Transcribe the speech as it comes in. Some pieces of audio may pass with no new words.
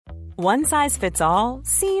One size fits all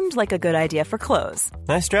seemed like a good idea for clothes.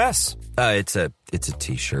 Nice dress. It's a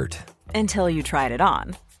t-shirt. Until you tried it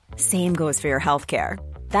on. Same goes for your healthcare.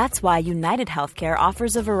 That's why United Healthcare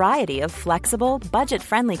offers a variety of flexible,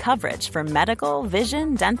 budget-friendly coverage for medical,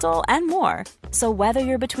 vision, dental, and more. So whether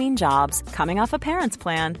you're between jobs, coming off a parent's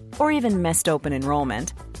plan, or even missed open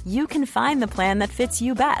enrollment, you can find the plan that fits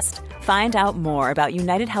you best. Find out more about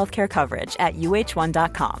United Healthcare coverage at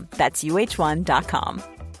uh1.com. That's uh1.com.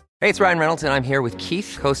 Hey, it's Ryan Reynolds, and I'm here with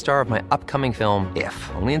Keith, co-star of my upcoming film,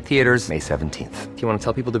 If, only in theaters May 17th. Do you want to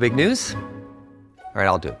tell people the big news? All right,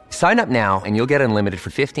 I'll do it. Sign up now and you'll get unlimited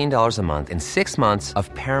for $15 a month and 6 months of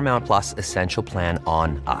Paramount Plus Essential Plan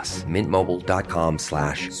on us.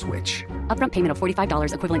 MintMobile.com/switch. Upfront payment of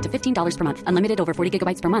 $45 equivalent to $15 per month. Unlimited over 40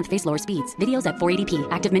 gigabytes per month. Face lower speeds. Videos at 480p.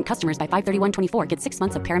 Active Mint customers by 531.24 get 6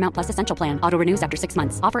 months of Paramount Plus Essential Plan. Auto renews after 6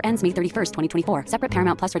 months. Offer ends May 31st, 2024. Separate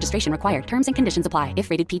Paramount Plus registration required. Terms and conditions apply if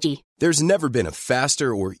rated PG. There's never been a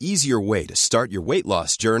faster or easier way to start your weight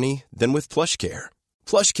loss journey than with PlushCare.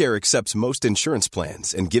 PlushCare accepts most insurance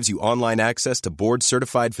plans and gives you online access to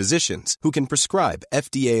board-certified physicians who can prescribe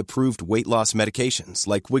FDA-approved weight loss medications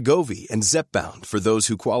like Wegovy and Zepbound for those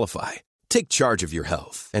who qualify. Take charge of your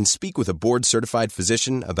health and speak with a board-certified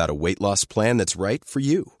physician about a weight loss plan that's right for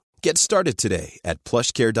you. Get started today at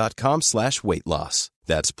plushcare.com/weight-loss.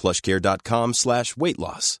 That's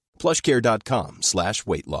plushcare.com/weight-loss.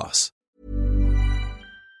 plushcare.com/weight-loss.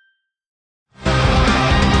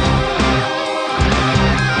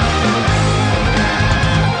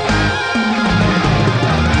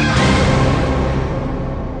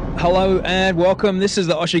 Hello and welcome. This is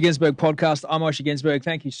the Osher Günsberg podcast. I'm Osher Günsberg.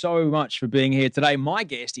 Thank you so much for being here today. My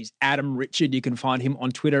guest is Adam Richard. You can find him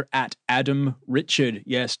on Twitter at Adam Richard.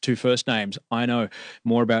 Yes, 2 first names. I know.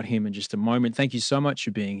 More about him in just a moment. Thank you so much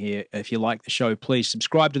for being here. If you like the show, please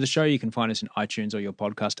subscribe to the show. You can find us in iTunes or your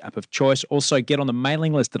podcast app of choice. Also, get on the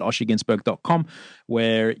mailing list at oshergunsberg.com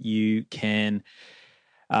where you can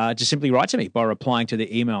just simply write to me by replying to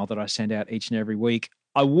the email that I send out each and every week.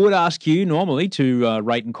 I would ask you normally to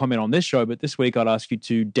rate and comment on this show, but this week I'd ask you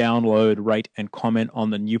to download, rate, and comment on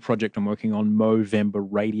the new project I'm working on, Movember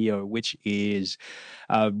Radio, which is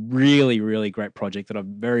a really, really great project that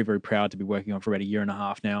I'm very, very proud to be working on for about a year and a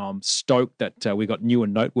half now. I'm stoked that we got new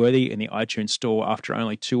and noteworthy in the iTunes store after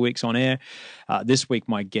only 2 weeks on air. This week,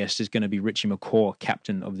 my guest is going to be Richie McCaw,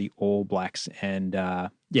 captain of the All Blacks, and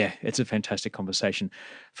yeah, it's a fantastic conversation.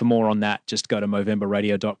 For more on that, just go to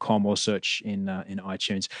movemberradio.com or search in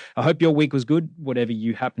iTunes. I hope your week was good, whatever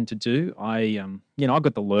you happen to do. I've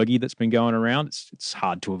got the lurgy that's been going around. It's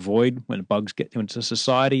hard to avoid when bugs get into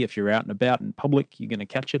society. If you're out and about in public, you're going to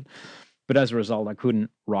catch it. But as a result, I couldn't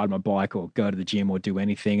ride my bike or go to the gym or do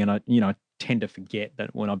anything. And I tend to forget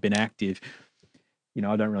that when I've been active,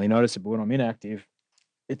 I don't really notice it, but when I'm inactive,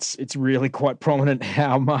 it's really quite prominent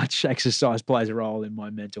how much exercise plays a role in my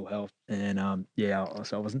mental health. And so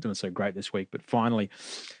I wasn't doing so great this week. But finally,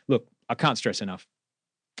 look, I can't stress enough.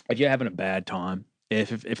 If you're having a bad time,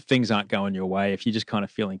 if things aren't going your way, if you're just kind of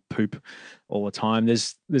feeling poop all the time,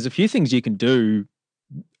 there's a few things you can do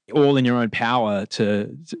all in your own power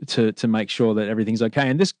to make sure that everything's okay.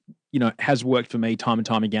 And this, has worked for me time and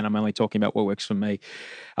time again. I'm only talking about what works for me.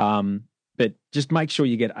 But just make sure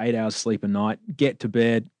you get 8 hours sleep a night, get to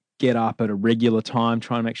bed, get up at a regular time,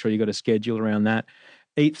 try and make sure you got a schedule around that.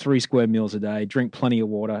 Eat 3 square meals a day, drink plenty of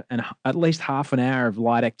water, and at least half an hour of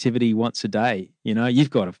light activity once a day. You've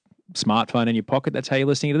got a smartphone in your pocket. That's how you're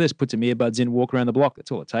listening to this. Put some earbuds in, walk around the block. That's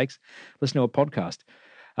all it takes. Listen to a podcast.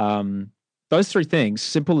 Those 3 things,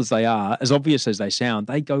 simple as they are, as obvious as they sound,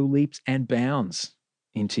 they go leaps and bounds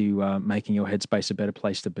into making your headspace a better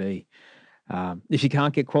place to be. If you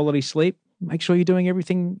can't get quality sleep, make sure you're doing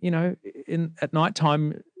everything, at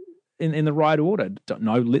nighttime in the right order.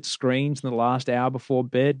 No lit screens in the last hour before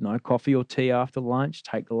bed, no coffee or tea after lunch.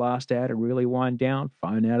 Take the last hour to really wind down,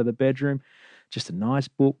 phone out of the bedroom, just a nice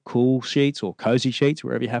book, cool sheets or cozy sheets,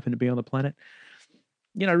 wherever you happen to be on the planet.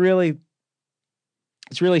 Really,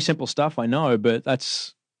 it's really simple stuff, I know, but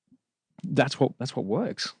that's what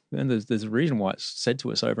works. And there's a reason why it's said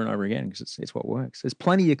to us over and over again, because it's what works. There's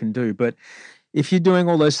plenty you can do, but if you're doing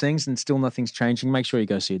all those things and still nothing's changing, make sure you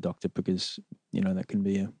go see a doctor, because that can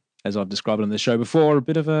be, as I've described on the show before, a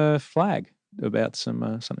bit of a flag about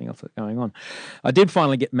something else that's going on. I did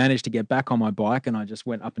finally manage to get back on my bike, and I just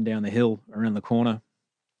went up and down the hill around the corner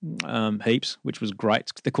heaps, which was great.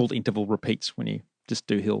 They're called interval repeats when you just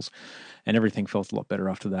do hills, and everything felt a lot better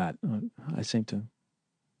after that. I seem to,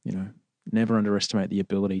 never underestimate the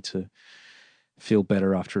ability to feel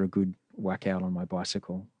better after a good whack out on my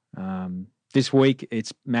bicycle. This week,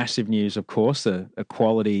 it's massive news, of course. The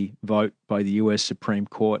equality vote by the US Supreme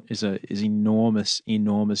Court is enormous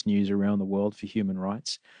news around the world for human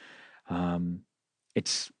rights.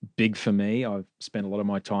 It's big for me. I've spent a lot of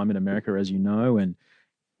my time in America, as you know, and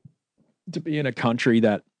to be in a country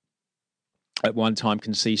that at one time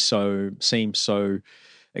can seem so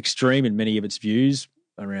extreme in many of its views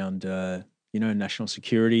around, national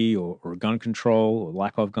security or gun control or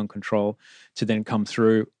lack of gun control, to then come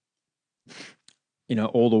through,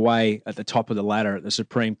 all the way at the top of the ladder at the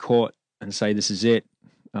Supreme Court and say, this is it.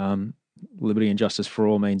 Liberty and justice for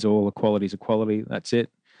all means all. Equality is equality. That's it.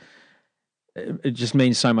 It just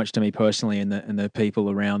means so much to me personally, and the people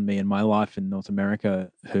around me in my life in North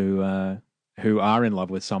America who are in love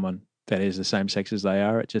with someone that is the same sex as they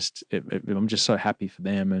are. I'm just so happy for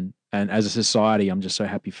them, and as a society, I'm just so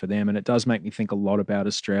happy for them. And it does make me think a lot about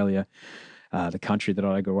Australia, the country that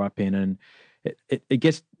I grew up in, and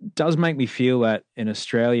it does make me feel that in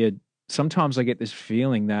Australia, sometimes I get this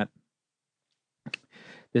feeling that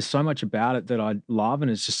there's so much about it that I love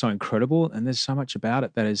and it's just so incredible, and there's so much about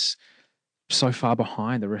it that is so far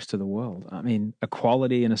behind the rest of the world. I mean,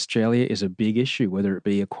 equality in Australia is a big issue, whether it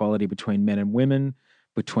be equality between men and women,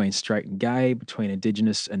 between straight and gay, between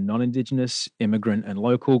Indigenous and non-Indigenous, immigrant and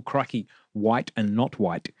local, crikey, white and not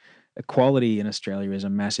white. Equality in Australia is a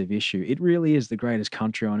massive issue. It really is the greatest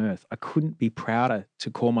country on earth. I couldn't be prouder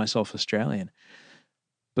to call myself Australian.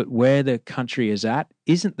 But where the country is at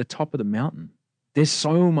isn't the top of the mountain. There's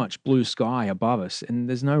so much blue sky above us, and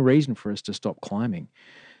there's no reason for us to stop climbing.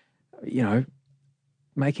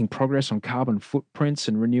 Making progress on carbon footprints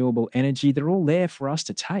and renewable energy, they're all there for us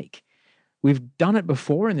to take. We've done it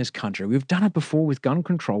before in this country. We've done it before with gun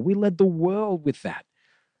control. We led the world with that.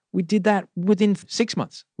 We did that within 6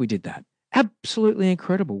 months. We did that. Absolutely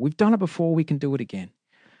incredible. We've done it before. We can do it again.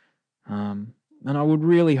 And I would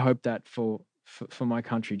really hope that for my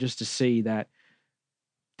country, just to see that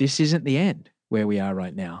this isn't the end where we are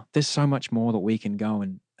right now. There's so much more that we can go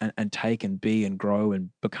and take and be and grow and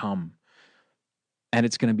become. And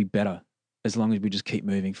it's going to be better as long as we just keep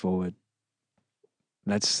moving forward.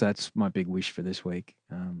 That's my big wish for this week,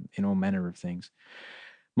 in all manner of things.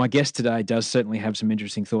 My guest today does certainly have some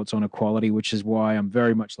interesting thoughts on equality, which is why I'm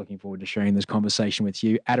very much looking forward to sharing this conversation with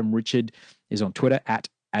you. Adam Richard is on Twitter at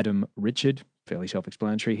Adam Richard, fairly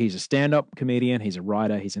self-explanatory. He's a stand-up comedian, he's a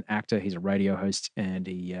writer, he's an actor, he's a radio host, and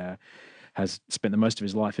he has spent the most of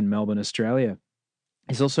his life in Melbourne, Australia.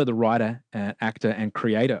 He's also the writer, actor, and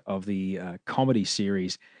creator of the comedy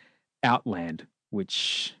series Outland,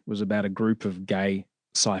 which was about a group of gay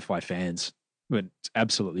sci-fi fans. But it's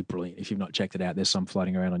absolutely brilliant. If you've not checked it out, there's some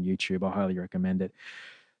floating around on YouTube. I highly recommend it.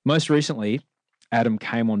 Most recently, Adam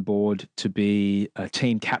came on board to be a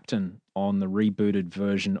team captain on the rebooted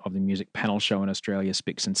version of the music panel show in Australia,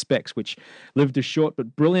 Spicks and Specs, which lived a short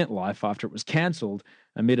but brilliant life after it was cancelled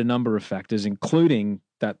amid a number of factors, including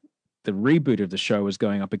that the reboot of the show was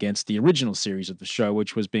going up against the original series of the show,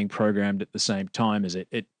 which was being programmed at the same time as it.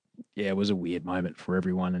 It was a weird moment for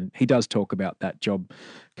everyone. And he does talk about that job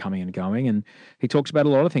coming and going. And he talks about a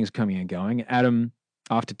lot of things coming and going. Adam,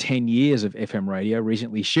 after 10 years of FM radio,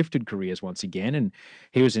 recently shifted careers once again. And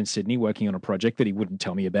he was in Sydney working on a project that he wouldn't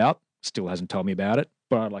tell me about, still hasn't told me about it,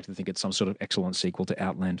 but I'd like to think it's some sort of excellent sequel to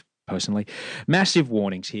Outland, personally. Massive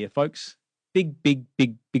warnings here, folks. Big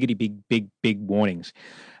warnings.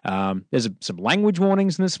 There's some language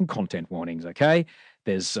warnings and there's some content warnings, okay?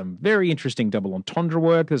 There's some very interesting double entendre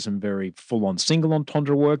work. There's some very full-on single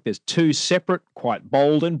entendre work. There's two separate, quite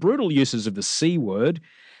bold and brutal uses of the C word.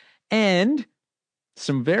 And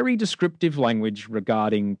some very descriptive language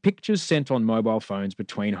regarding pictures sent on mobile phones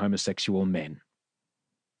between homosexual men.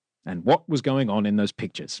 And what was going on in those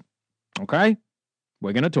pictures. Okay?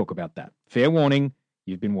 We're going to talk about that. Fair warning,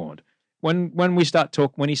 you've been warned. When he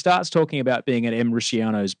starts talking about being at M.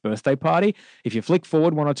 Rusciano's birthday party, if you flick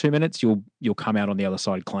forward 1 or 2 minutes, you'll come out on the other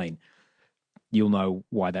side clean. You'll know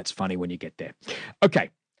why that's funny when you get there.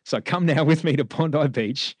 Okay, so come now with me to Bondi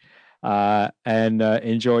Beach and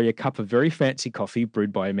enjoy a cup of very fancy coffee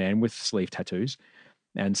brewed by a man with sleeve tattoos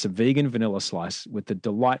and some vegan vanilla slice with the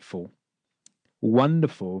delightful,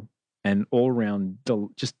 wonderful, and all-round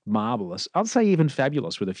just marvelous, I'll say even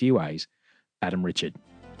fabulous with a few A's, Adam Richard.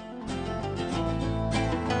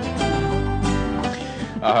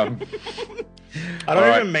 I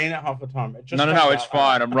don't even mean it half the time. No, it's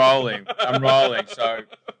fine. I'm rolling. So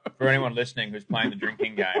for anyone listening who's playing the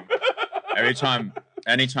drinking game, anytime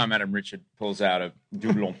Adam Richard pulls out a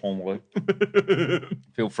double entendre,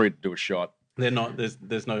 feel free to do a shot. They're not.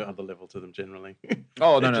 There's no other level to them generally.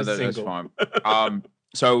 Oh no, that's fine.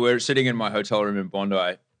 So we're sitting in my hotel room in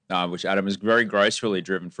Bondi, which Adam is very gracefully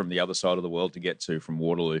driven from the other side of the world to get to from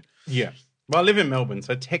Waterloo. Yeah. Well, I live in Melbourne,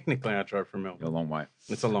 so technically I drove from A Melbourne. long way.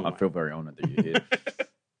 It's a long way. I feel very honoured that you're here.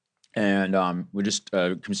 And we're just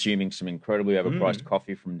consuming some incredibly overpriced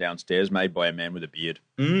coffee from downstairs made by a man with a beard.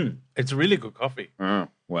 It's really good coffee.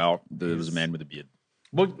 Well, there was a man with a beard.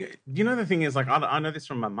 Well, you know, the thing is, like, I know this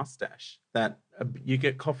from my mustache, that you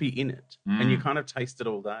get coffee in it and you kind of taste it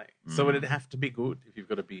all day. So it'd have to be good if you've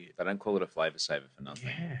got a beard. They don't call it a flavour saver for nothing.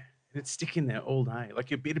 Yeah. It'd stick in there all day.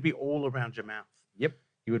 Like, it'd be all around your mouth. Yep.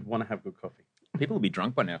 You would want to have good coffee. People will be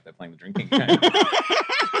drunk by now if they're playing the drinking game.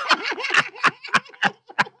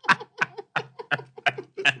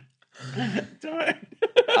 Don't.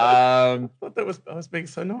 I thought I was being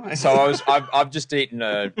so nice. So I've just eaten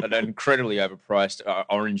an incredibly overpriced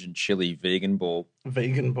orange and chili vegan ball.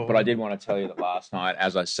 Vegan ball. But I did want to tell you that last night,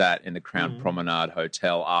 as I sat in the Crown Promenade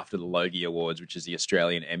Hotel after the Logie Awards, which is the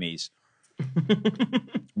Australian Emmys,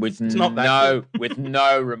 with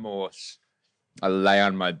no remorse, I lay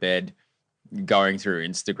on my bed, going through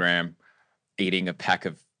Instagram, eating a pack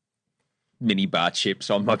of mini bar chips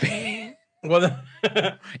on my bed.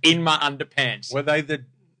 In my underpants. Were they the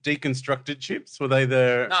deconstructed chips? Were they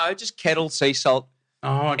the... No, just kettle sea salt.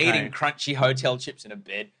 Oh, okay. Eating crunchy hotel chips in a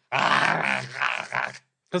bed.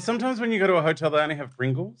 Because sometimes when you go to a hotel, they only have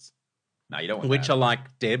Pringles. No, you don't want Which that. are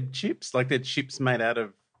like Deb chips. Like they're chips made out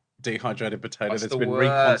of dehydrated potato that's been worst.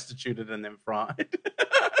 reconstituted and then fried.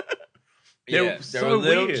 They're so a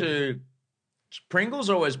little weird. too... Pringles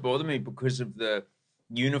always bother me because of the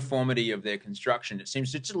uniformity of their construction. It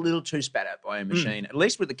seems it's a little too spat out by a machine. At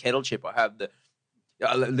least with the kettle chip, I have the...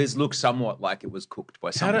 this looks somewhat like it was cooked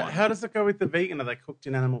by someone. How does it go with the vegan? Are they cooked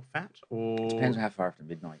in animal fat? Or... Depends how far after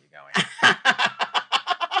midnight you're going.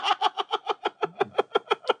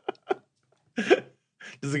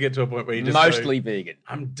 Does it get to a point where you just Mostly go, vegan.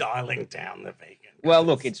 I'm dialing down the vegan? Well,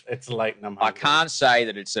 look, it's late and I'm I hungry. can't say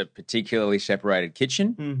that it's a particularly separated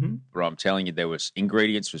kitchen, but I'm telling you there was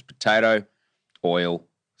ingredients was potato, oil,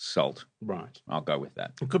 salt. Right. I'll go with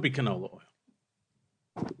that. It could be canola oil.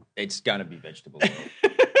 It's going to be vegetable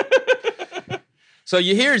oil. So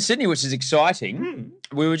you're here in Sydney, which is exciting.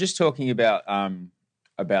 We were just talking about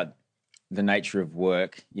the nature of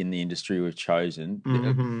work in the industry we've chosen.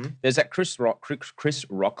 There's that Chris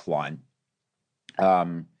Rock line.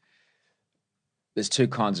 There's two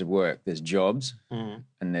kinds of work. There's jobs and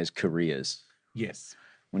there's careers. Yes.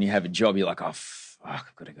 When you have a job, you're like, oh, fuck,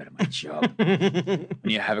 I've got to go to my job. When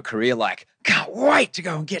you have a career, like, can't wait to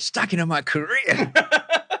go and get stuck into my career.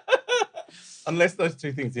 Unless those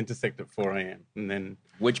two things intersect at 4 a.m. and then...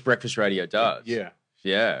 Which breakfast radio does. Yeah.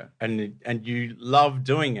 Yeah. And you love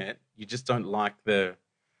doing it. You just don't like the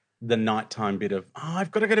nighttime bit of,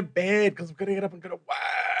 I've got to go to bed because I've got to get up and go to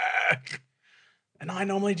work. And I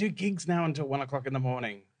normally do gigs now until 1 o'clock in the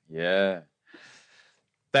morning. Yeah.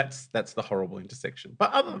 That's the horrible intersection.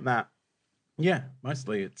 But other than that, yeah,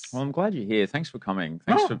 mostly it's... Well, I'm glad you're here. Thanks for coming.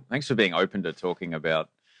 Thanks for being open to talking about...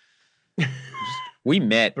 We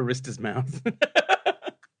met... Barista's mouth.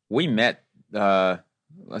 We met...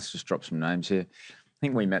 let's just drop some names here. I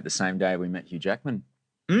think we met the same day we met Hugh Jackman.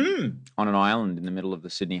 On an island in the middle of the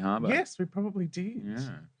Sydney Harbour. Yes, we probably did. Yeah.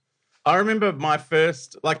 I remember my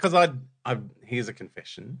first... because here's a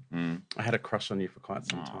confession. I had a crush on you for quite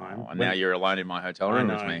some time. And now you're alone in my hotel room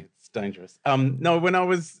with me. It's dangerous. No, when I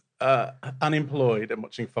was unemployed and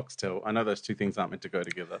watching Foxtel, I know those two things aren't meant to go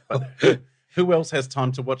together, but who else has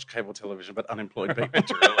time to watch cable television but unemployed people?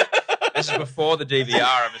 This is before the DVR,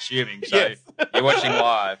 I'm assuming. So Yes. you're watching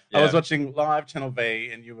live. Yeah. I was watching live Channel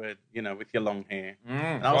V and you were, with your long hair.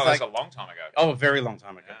 And I was that's a long time ago. Oh, a very long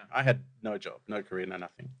time ago. Yeah. I had no job, no career, no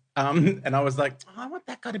nothing. And I was like, I want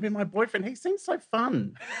that guy to be my boyfriend. He seems so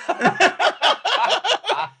fun.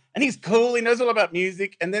 And he's cool. He knows all about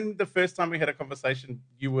music. And then the first time we had a conversation,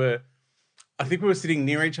 I think we were sitting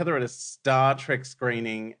near each other at a Star Trek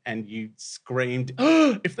screening and you screamed,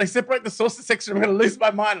 if they separate the saucer section, I'm going to lose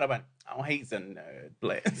my mind. And I went, oh, he's a nerd,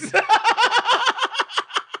 bless.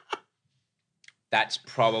 That's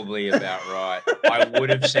probably about right. I would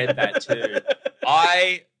have said that too.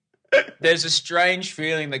 There's a strange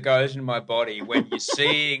feeling that goes in my body when you're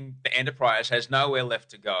seeing the Enterprise has nowhere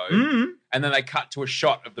left to go, and then they cut to a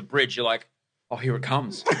shot of the bridge. You're like, oh, here it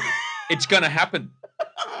comes. It's going to happen.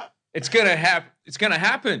 It's going to happen. It's going to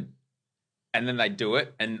happen. And then they do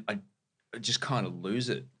it, and I just kind of lose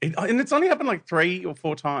it. And it's only happened like 3 or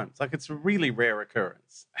 4 times. Like, it's a really rare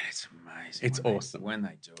occurrence. And it's amazing. It's awesome. When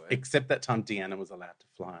they do it. Except that time Deanna was allowed to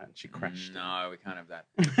fly and she crashed. No, we can't have that.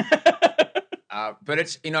 But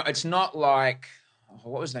it's not like,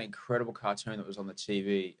 what was that incredible cartoon that was on the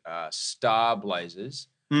TV? Star Blazers.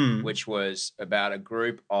 which was about a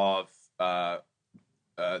group of they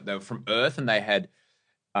were from Earth, and they had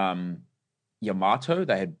Yamato.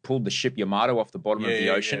 They had pulled the ship Yamato off the bottom of the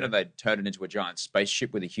ocean, and they'd turned it into a giant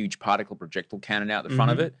spaceship with a huge particle projectile cannon out the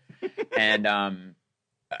front of it. And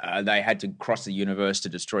they had to cross the universe to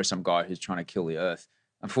destroy some guy who's trying to kill the Earth.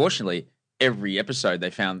 Unfortunately, every episode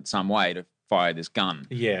they found some way to fire this gun.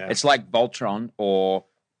 Yeah. It's like Voltron or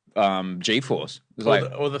G-Force.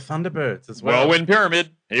 Or the Thunderbirds as well. Whirlwind Pyramid.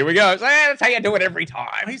 Here we go. That's how you do it every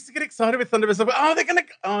time. I used to get excited with Thunderbirds. Oh, they're gonna.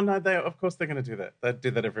 Oh no, of course they're gonna do that. They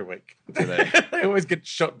do that every week. Do they? They always get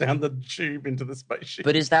shot down the tube into the spaceship.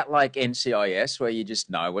 But is that like NCIS where you just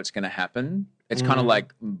know what's going to happen? It's kind of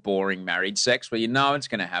like boring married sex where you know it's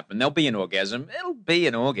going to happen. There'll be an orgasm. It'll be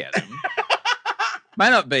an orgasm. May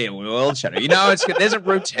not be a world shadow. You know, there's a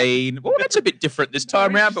routine. Well, that's a bit different this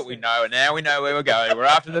time around, but we know. And now we know where we're going. We're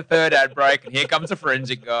after the third ad break, and here comes the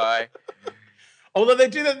forensic guy. Although they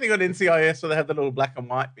do that thing on NCIS where they have the little black and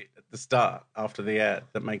white bit at the start after the ad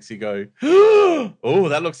that makes you go, oh,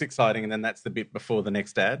 that looks exciting. And then that's the bit before the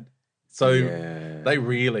next ad. So they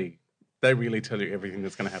really tell you everything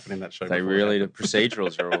that's going to happen in that show. The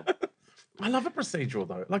procedurals are all... I love a procedural,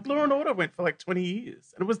 though. Like Law and Order went for like 20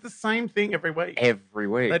 years. And it was the same thing every week. Every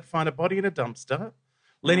week. They'd find a body in a dumpster.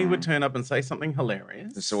 Lenny would turn up and say something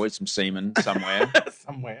hilarious. There's always some semen somewhere.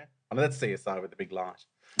 Somewhere. I know that's CSI with the big light.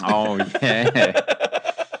 Oh, yeah.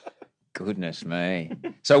 Goodness me.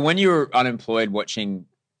 So when you were unemployed watching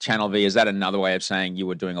Channel V, is that another way of saying you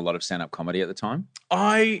were doing a lot of stand-up comedy at the time?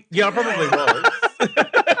 I probably was.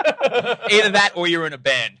 Either that or you're in a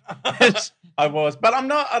band. I was, but I'm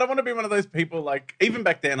not. I don't want to be one of those people like, even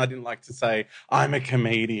back then, I didn't like to say, I'm a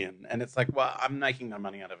comedian. And it's like, well, I'm making no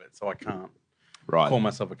money out of it, so I can't call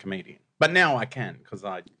myself a comedian. But now I can because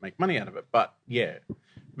I make money out of it. But yeah,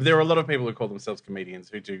 there are a lot of people who call themselves comedians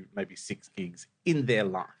who do maybe 6 gigs in their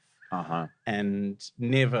life and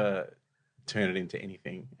never turn it into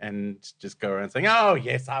anything and just go around saying, oh,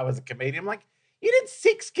 yes, I was a comedian. I'm like, you did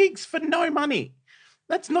 6 gigs for no money.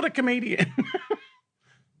 That's not a comedian.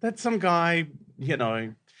 That's some guy,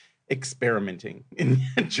 experimenting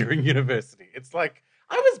during university. It's like,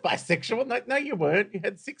 I was bisexual. No, you weren't. You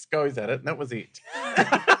had 6 goes at it, and that was it.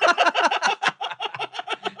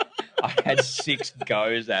 I had 6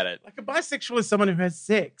 goes at it. Like a bisexual is someone who has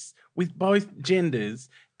sex with both genders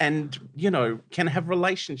and, can have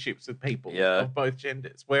relationships with people of both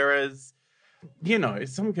genders. Whereas,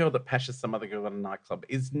 some girl that pashes some other girl at a nightclub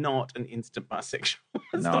is not an instant bisexual.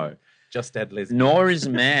 No. Just add lesbian. Nor is a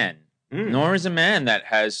man. Nor is a man that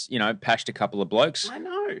has, pashed a couple of blokes. I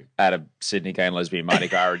know. At a Sydney Gay and Lesbian Mardi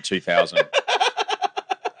Gras in 2000.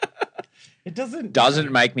 It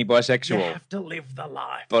doesn't make me bisexual. You have to live the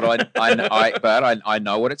life. But I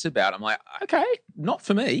know what it's about. I'm like, okay, not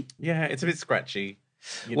for me. Yeah, it's a bit scratchy.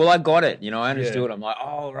 Well, I got it. I understood. Yeah. I'm like,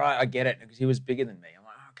 oh, right, I get it. Because he was bigger than me. I'm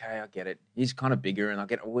like, okay, I get it. He's kind of bigger, and I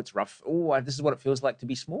get, it's rough. Oh, this is what it feels like to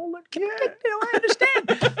be small. I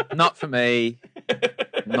understand. Not for me.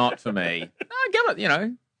 Not for me. No, I get it,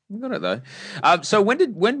 I got it, though. So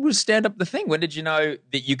when was stand-up the thing? When did you know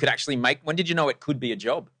that you could actually when did you know it could be a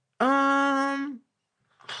job? Oh,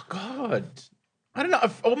 God. I don't know.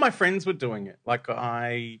 All my friends were doing it. Like,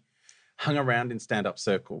 I hung around in stand-up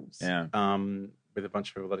circles. Yeah. With a bunch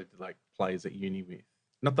of people that I did, like, plays at uni with.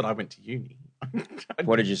 Not that I went to uni.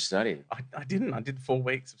 What did you study? I didn't. I did 4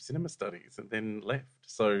 weeks of cinema studies and then left.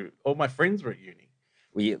 So all my friends were at uni.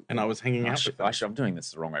 And I was hanging out with them. I'm doing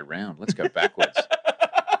this the wrong way round. Let's go backwards.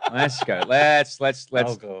 Let's go. Let's.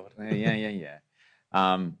 Oh, God. Yeah.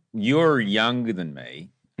 You're younger than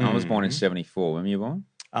me. I was born in 1974. When were you born?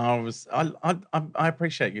 I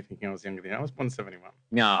appreciate you thinking I was younger than you. I was born in 1971.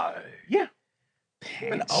 No. Yeah.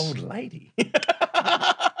 I'm an old lady.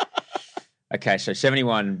 Okay, so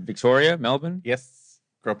 1971, Victoria, Melbourne? Yes.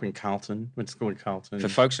 Grew up in Carlton. Went to school in Carlton. For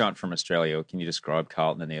folks who aren't from Australia, can you describe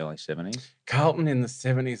Carlton in the early 1970s? Carlton in the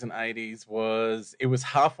 1970s and 1980s was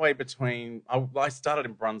halfway between... I started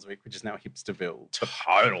in Brunswick, which is now Hipsterville.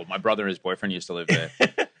 Total. My brother and his boyfriend used to live there.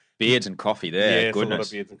 Beards and coffee there. Yeah, goodness. A lot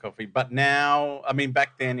of beards and coffee. But now,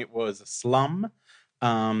 back then it was a slum.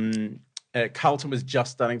 Carlton was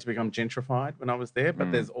just starting to become gentrified when I was there,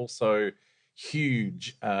 but there's also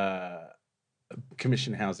huge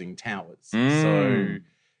commission housing towers. So,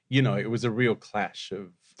 it was a real clash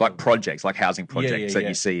of... Like projects, like housing projects that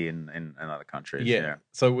you see in other countries. Yeah.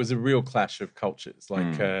 So it was a real clash of cultures,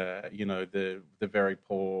 like, the very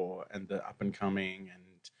poor and the up and coming. And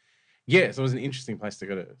yeah, so it was an interesting place to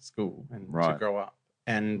go to school and to grow up.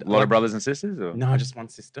 And a lot of brothers and sisters? Or? No, just one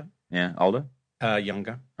sister. Yeah, older?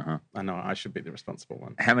 Younger. I know, I should be the responsible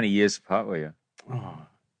one. How many years apart were you? Oh,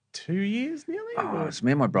 2 years nearly. Oh, it's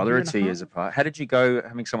me and my brother are Year and a 2 years half? apart. How did you go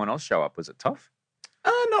having someone else show up? Was it tough?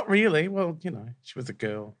 Not really. Well, she was a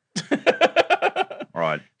girl.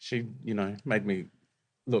 Right. She, made me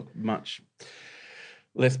look much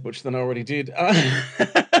less butch than I already did.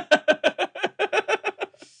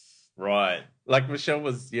 Right. Like Michelle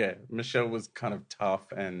was kind of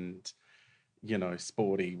tough and,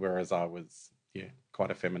 sporty, whereas I was, quite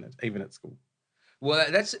effeminate, even at school. Well,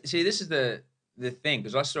 this is the thing,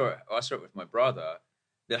 because I saw it with my brother.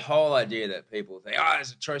 The whole idea that people think,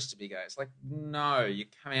 it's a choice to be gay. It's like, no, you're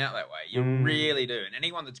coming out that way. You really do. And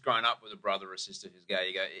anyone that's grown up with a brother or sister who's gay,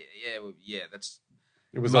 you go, that's.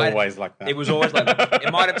 It was always like that. It was always like that.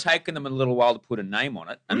 It might have taken them a little while to put a name on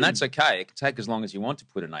it, and that's okay. It can take as long as you want to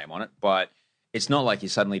put a name on it, but it's not like you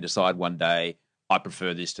suddenly decide one day, I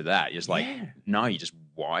prefer this to that. You're just like, no, you're just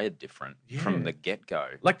wired different from the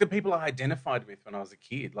get-go. Like the people I identified with when I was a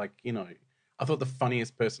kid, like, I thought the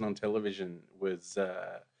funniest person on television was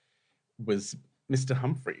Mr.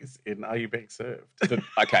 Humphreys in Are You Being Served?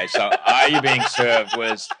 Okay, so Are You Being Served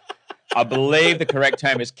was, I believe the correct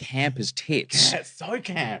term is camp as tits. Yeah, so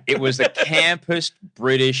camp. It was the campest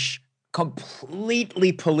British,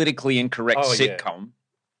 completely politically incorrect sitcom.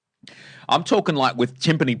 Yeah. I'm talking like with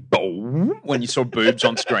timpani boom when you saw boobs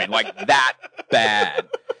on screen, like that bad.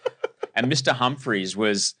 And Mr. Humphreys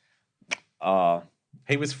was...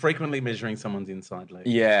 he was frequently measuring someone's inside leg.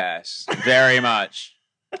 Yes, very much.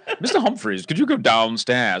 Mr. Humphreys, could you go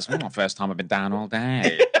downstairs? First time I've been down all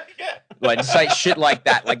day. Like, to say shit like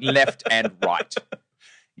that, like left and right.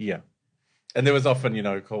 Yeah. And there was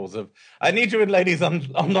often, calls of, I need you in ladies on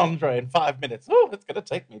Andre in 5 minutes. Oh, it's going to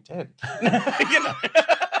take me 10.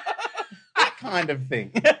 That kind of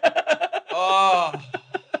thing. It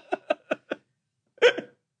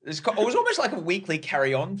was almost like a weekly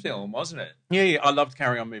carry-on film, wasn't it? Yeah. I loved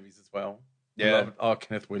carry-on movies as well. Yeah.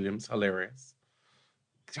 Kenneth Williams, hilarious.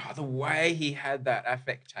 The way he had that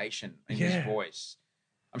affectation in his voice.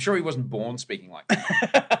 I'm sure he wasn't born speaking like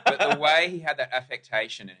that. But the way he had that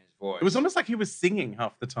affectation in his voice. It was almost like he was singing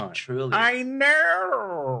half the time. Truly. I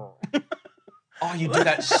know. Oh, you did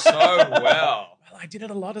that so well. Well, I did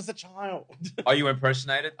it a lot as a child. Oh, you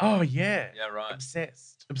impersonated? Oh, yeah. Yeah, right.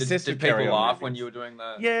 Obsessed Did with people carry-on laugh movies. when you were doing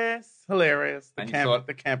the... Yes, hilarious. The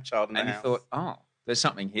And camp child in the house. And you thought, there's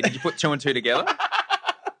something here. Did you put two and two together?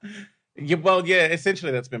 Yeah,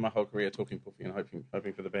 essentially that's been my whole career, talking puffy and hoping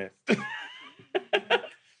for the best.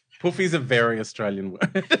 Puffy's a very Australian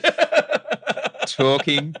word.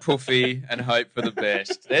 Talking, puffy, and hope for the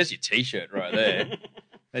best. There's your T-shirt right there.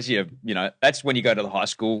 That's your, that's when you go to the high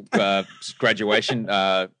school graduation,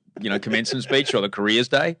 commencement speech or the careers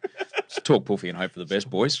day. Just talk puffy and hope for the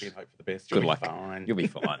best, boys. Puffy and hope for the best. Good luck. Fine. You'll be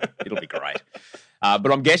fine. It'll be great.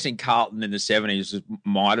 But I'm guessing Carlton in the 70s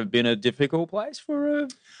might have been a difficult place for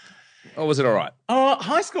or was it all right?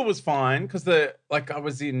 High school was fine because I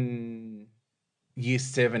was in year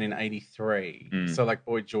 7 in 83. So like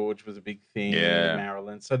Boy George was a big thing in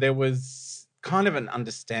Maryland. So there was kind of an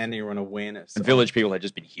understanding or an awareness. And Village people had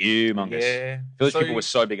just been humongous. Yeah. Village people were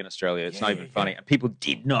so big in Australia. It's not even funny. And people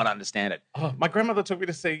did not understand it. Oh, my grandmother took me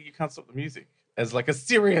to see You Can't Stop the Music as like a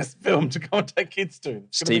serious film to go and take kids to.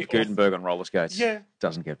 It's Steve Guttenberg on roller skates. Yeah.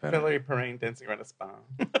 Doesn't get better. Valerie Perrine dancing around a spa.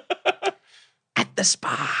 At the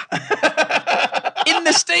spa. In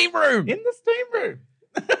the steam room. In the steam room.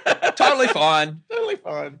 Totally fine. Totally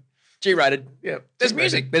fine. G-rated. Yeah. There's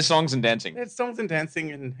music. There's songs and dancing. There's songs and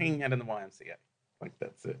dancing and hanging out in the YMCA. Like,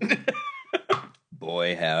 that's it.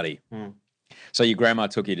 Boy, howdy. So your grandma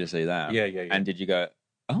took you to see that? Yeah. And did you go,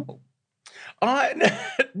 oh?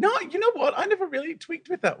 No, you know what? I never really tweaked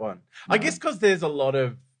with that one. No. I guess because there's a lot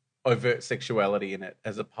of overt sexuality in it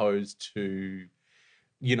as opposed to,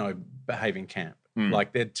 behaving camp.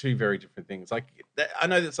 Like, they're two very different things. Like, I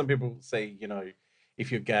know that some people say,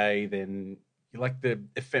 if you're gay, then you like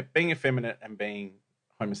being effeminate and being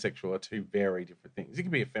homosexual are two very different things. You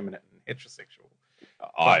can be effeminate and heterosexual.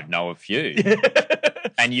 I know a few.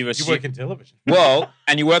 And you work in television. Well,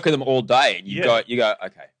 and you work with them all day. And you go,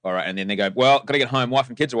 okay, all right. And then they go, well, got to get home. Wife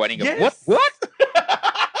and kids are waiting. You go, what?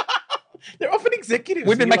 They're often executives.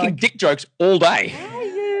 We've been making dick jokes all day. How are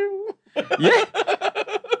you? Yeah.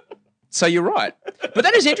 So you're right. But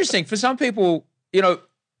that is interesting for some people,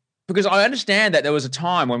 because I understand that there was a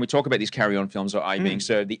time when we talk about these carry-on films or Are You Being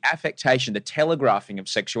Served, the affectation, the telegraphing of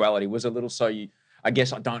sexuality was a little I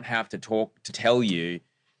guess I don't have to talk to tell you.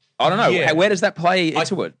 I don't know. Yeah. Where does that play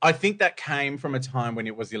into it? I think that came from a time when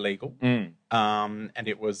it was illegal. And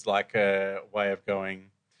it was like a way of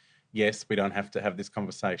going, yes, we don't have to have this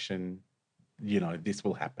conversation, this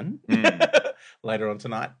will happen later on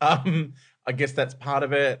tonight. I guess that's part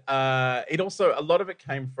of it. It also, a lot of it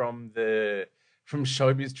came from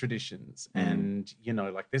showbiz traditions, and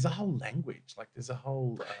there's a whole language, there's a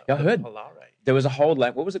whole. I heard Polare. there was a whole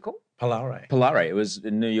what was it called? Polare. Polare. It was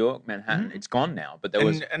in New York, Manhattan. It's gone now, but there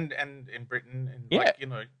was and in Britain,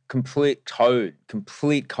 and complete coded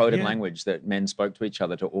Yeah. language that men spoke to each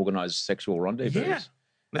other to organize sexual rendezvous. Yeah.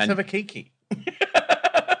 Let's And- have a kiki.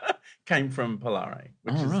 Came from Polare,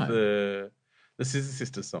 which is right. the Scissor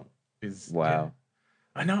Sisters song. Wow.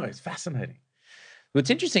 Yeah. I know, it's fascinating. Well, it's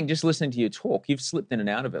interesting just listening to you talk. You've slipped in and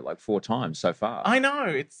out of it like 4 times so far. I know,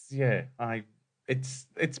 it's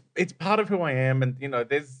part of who I am, and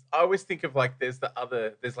I always think of there's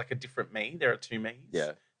like a different me. There are 2 me's.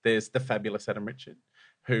 Yeah. There's the fabulous Adam Richard,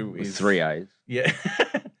 who With is 3 A's. Yeah.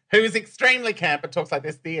 Who is extremely camp and talks like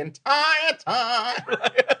this the entire time.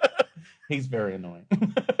 He's very annoying.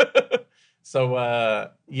 So,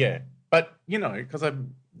 yeah. But, because I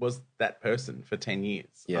was that person for 10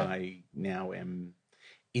 years, Yeah. I now am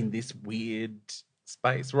in this weird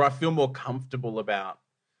space where I feel more comfortable about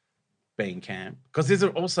being camp. Because there's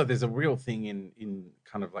a real thing in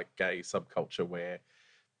kind of gay subculture where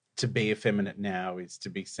to be effeminate now is to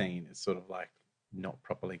be seen as sort of not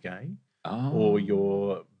properly gay. Oh. Or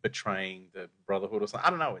you're betraying the brotherhood or something. I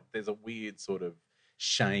don't know. There's a weird sort of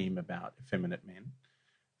shame about effeminate men.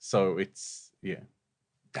 So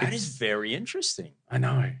That is very interesting. I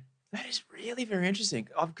know. That is really very interesting.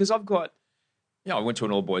 Because I've got, I went to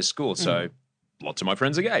an all-boys school, so lots of my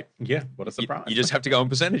friends are gay. Yeah, what a surprise. You just have to go on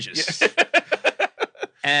percentages.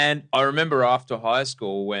 And I remember after high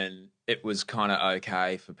school when it was kind of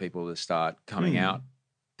okay for people to start coming out,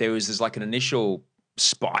 there was an initial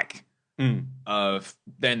spike of,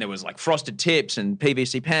 then there was frosted tips and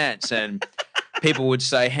PVC pants, and people would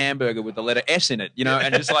say hamburger with the letter S in it,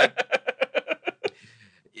 and just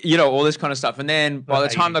all this kind of stuff. And then by the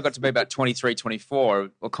time I got to be about 23, 24,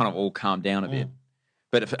 it kind of all calmed down a bit.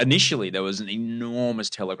 But initially there was an enormous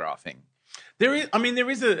telegraphing. There is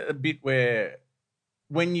a bit where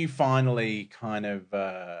when you finally kind of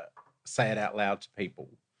say it out loud to people,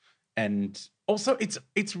 and also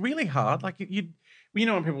it's really hard.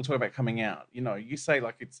 When people talk about coming out, you say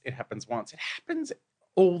it happens once. It happens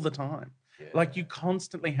all the time. Yeah. You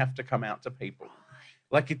constantly have to come out to people.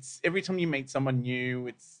 It's every time you meet someone new,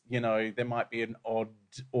 it's, there might be an odd,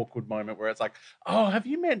 awkward moment where it's oh, have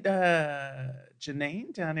you met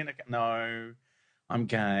Janine down in no, I'm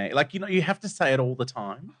gay. You have to say it all the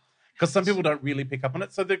time because some people don't really pick up on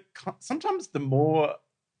it. So sometimes the more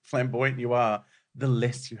flamboyant you are, the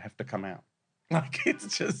less you have to come out.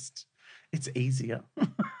 It's easier.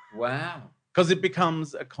 Wow. Because it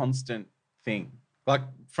becomes a constant thing.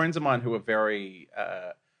 Friends of mine who are very,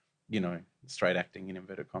 straight acting in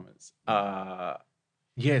inverted commas,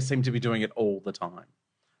 seem to be doing it all the time.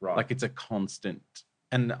 Right. It's a constant.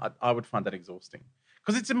 And I would find that exhausting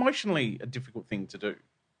because it's emotionally a difficult thing to do.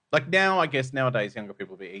 Now, I guess nowadays younger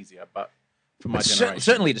people will be easier, but for my generation.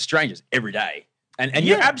 Certainly to strangers every day. And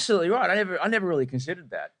you're absolutely right. I never really considered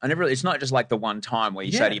that. It's not just the one time where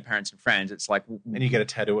you say to your parents and friends, it's and you get a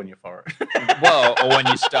tattoo on your forehead. Well, or when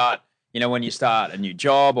you start, when you start a new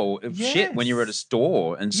job or shit, when you're at a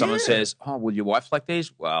store and someone says, "Oh, will your wife like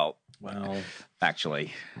these?" Well,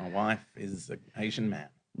 actually, my wife is an Asian man.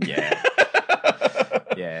 Yeah.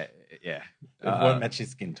 Yeah. It won't match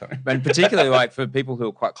his skin tone. And particularly for people who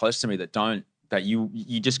are quite close to me that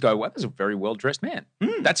you just go, well, that's a very well-dressed man.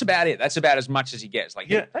 That's about it. That's about as much as he gets.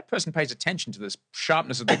 That person pays attention to the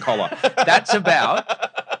sharpness of their collar. That's about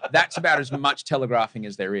as much telegraphing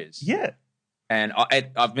as there is. Yeah. And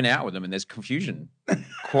I've been out with them and there's confusion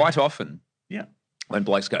quite often. Yeah. When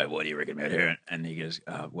blokes go, what do you reckon about her? And he goes,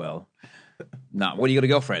 well, no. What, do you got a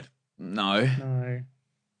girlfriend? No. No.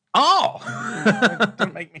 Oh!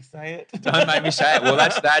 Don't make me say it. Don't make me say it. Well,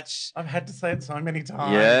 that's... I've had to say it so many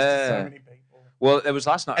times. Yeah. To so many people. Well, it was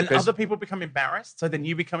last night. And other people become embarrassed, so then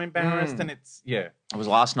you become embarrassed, and it's, It was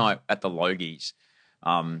last night at the Logies.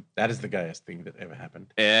 That is the gayest thing that ever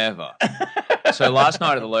happened. Ever. So last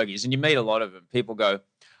night at the Logies, and you meet a lot of them, people go,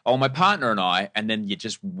 oh, my partner and I, and then you're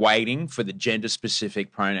just waiting for the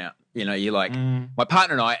gender-specific pronoun. You're like, my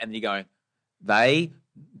partner and I, and then you go, they,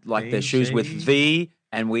 their shoes with the...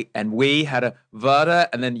 And we had a Vada,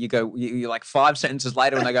 and then you go, you're 5 sentences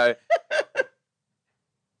later, and they go,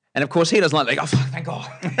 and of course he doesn't like. They go, oh, thank God,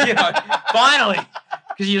 finally,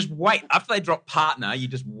 because you just wait after they drop partner, you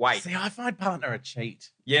just wait. See, I find partner a cheat.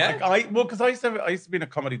 Yeah, because I used to be in a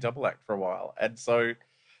comedy double act for a while, and so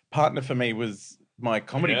partner for me was my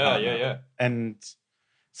comedy partner. Yeah. And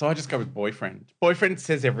so I just go with boyfriend. Boyfriend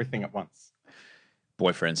says everything at once.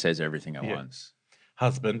 Boyfriend says everything at Yeah. once.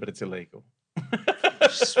 Husband, but it's illegal.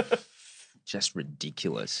 Just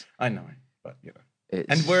ridiculous. I know, but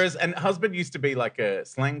It's, and husband used to be like a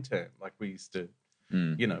slang term. Like we used to,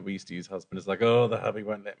 we used to use husband as like, oh, the hubby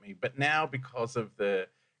won't let me. But now, because of the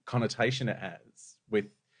connotation it has with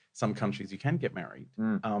some countries, you can get married.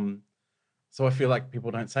 So I feel like people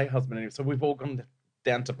don't say husband anymore. So we've all gone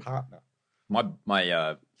down to partner.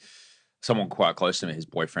 my someone quite close to me, his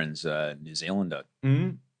boyfriend's a New Zealander.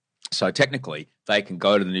 Mm. So technically, they can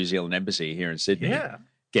go to the New Zealand embassy here in Sydney, Yeah,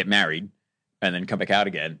 get married, and then come back out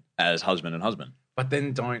again as husband and husband. but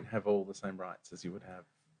then don't have all the same rights as you would have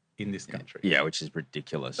in this country. Yeah, which is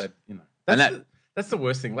ridiculous. That, And that's the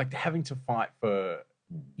worst thing. Like having to fight for,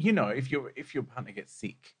 if your partner gets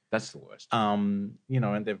sick, That's the worst. and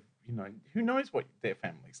they've, who knows what their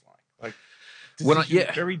family's like. Like,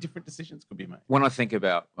 very different decisions could be made. When I think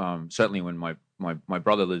about, certainly when my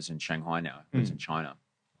brother lives in Shanghai now, lives in China,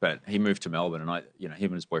 but he moved to Melbourne, and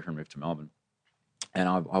him and his boyfriend moved to Melbourne, and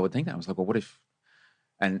I would think that I was like, well, what if,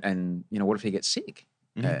 and what if he gets sick,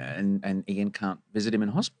 and Ian can't visit him in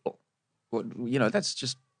hospital? Well, that's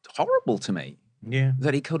just horrible to me. Yeah.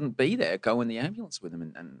 That he couldn't be there, go in the ambulance with him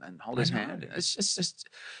and hold his hand. It's just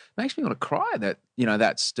makes me want to cry that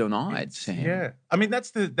that's denied to him. Yeah, I mean that's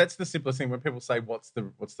the simplest thing when people say what's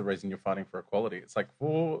the reason you're fighting for equality. It's like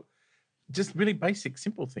for just really basic,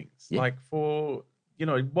 simple things. Yeah. Like for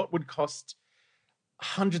what would cost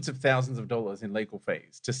hundreds of thousands of dollars in legal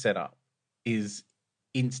fees to set up is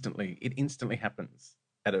instantly happens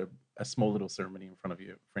at a small little ceremony in front of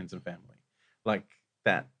your friends and family. Like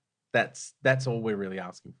that. That's all we're really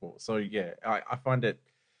asking for. So yeah, I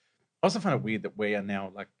also find it weird that we are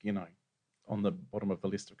now like, on the bottom of the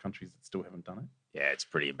list of countries that still haven't done it. Yeah, it's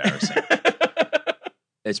pretty embarrassing.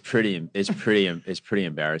 It's pretty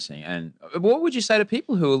embarrassing. And what would you say to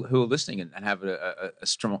people who are listening and have a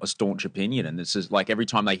staunch opinion? And this is like every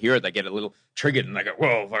time they hear it, they get a little triggered and they go,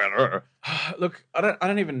 "Well, look, I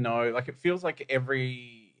don't even know. Like it feels like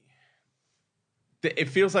it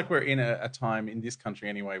feels like we're in a time in this country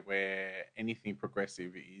anyway where anything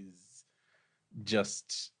progressive is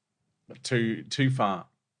just too far.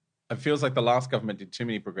 It feels like the last government did too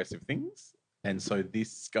many progressive things, and so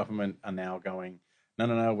this government are now going,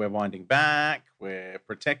 no, we're winding back, we're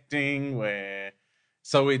protecting, I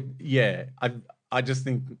just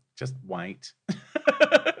think just wait.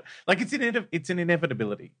 Like it's an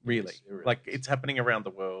inevitability, really. Like it's happening around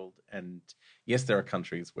the world, and yes, there are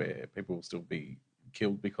countries where people will still be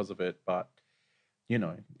killed because of it, but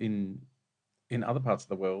in other parts of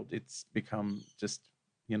the world it's become just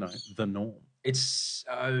the norm. It's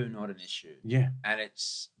so not an issue." Yeah. And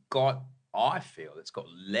I feel it's got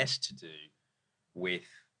less to do with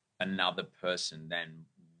another person than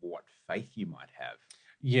what faith you might have.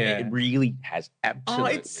 Yeah. It really has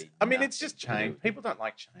absolutely it's just change. People don't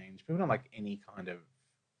like change. People don't like any kind of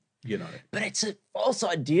But it's a false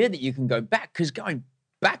idea that you can go back, because going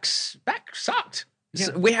back sucked. Yeah.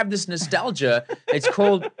 So we have this nostalgia. It's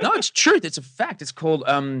called it's truth. It's a fact. It's called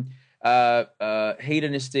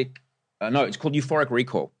hedonistic. It's called euphoric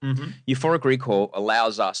recall. Mm-hmm. Euphoric recall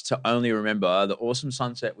allows us to only remember the awesome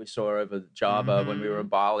sunset we saw over Java when we were in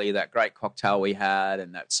Bali, that great cocktail we had,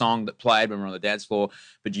 and that song that played when we were on the dance floor.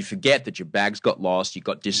 But you forget that your bags got lost, you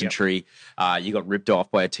got dysentery, you got ripped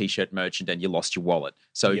off by a T-shirt merchant, and you lost your wallet.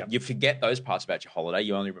 So you forget those parts about your holiday.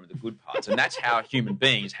 You only remember the good parts. And that's how human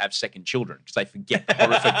beings have second children, because they forget the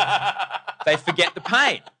horrific, they forget the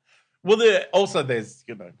pain. Well, there's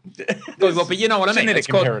but you know what I mean. Genetic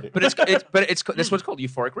imperative. But it's that's what's called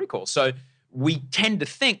euphoric recall. So we tend to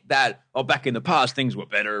think that back in the past things were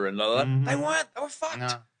better and blah, blah, blah. They weren't. They were fucked. No.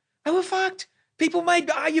 They were fucked. People made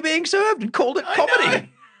 "Are You Being Served?" and called it comedy. It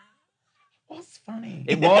was funny.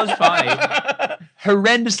 It was funny.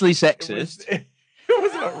 Horrendously sexist. It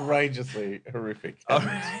was outrageously horrific.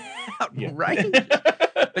 Outrageous.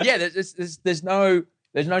 But yeah,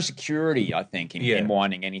 there's no security, I think, in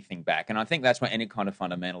winding anything back. And I think that's what any kind of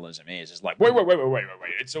fundamentalism is. It's like, wait.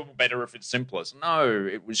 It's all better if it's simpler. No,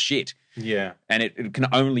 it was shit. Yeah. And it can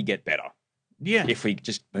only get better. Yeah. If we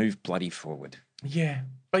just move bloody forward. Yeah.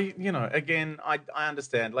 But, again, I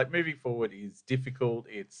understand. Like, moving forward is difficult.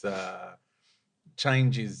 It's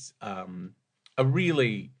change is a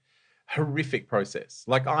really horrific process.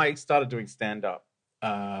 Like, I started doing stand-up.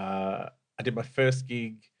 I did my first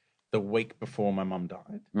gig the week before my mum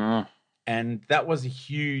died. And that was a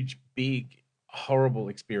huge, big, horrible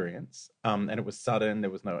experience. And it was sudden.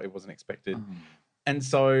 It wasn't expected. And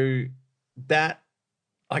so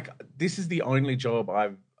this is the only job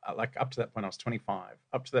I've, up to that point, I was 25.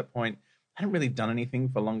 Up to that point, I hadn't really done anything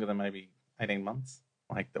for longer than maybe 18 months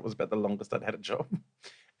Like that was about the longest I'd had a job.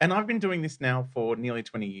 And I've been doing this now for nearly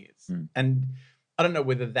 20 years. And I don't know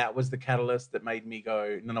whether that was the catalyst that made me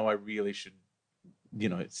go, no, I really should,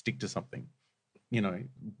 stick to something, even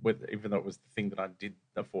though it was the thing that I did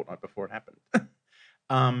a fortnight before it happened.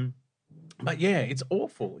 But yeah, it's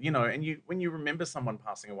awful, and when you remember someone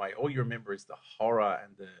passing away, all you remember is the horror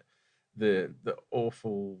and the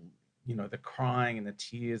awful, the crying and the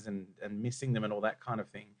tears and missing them and all that kind of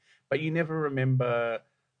thing. But you never remember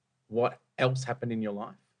what else happened in your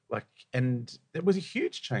life. And it was a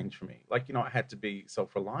huge change for me. I had to be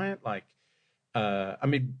self-reliant.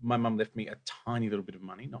 My mum left me a tiny little bit of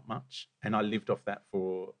money, not much. And I lived off that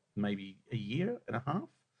for maybe a year and a half.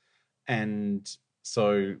 And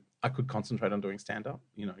so I could concentrate on doing stand-up,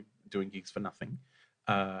 doing gigs for nothing,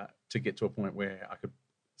 to get to a point where I could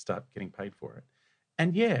start getting paid for it.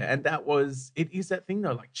 And it is that thing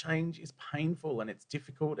though, change is painful and it's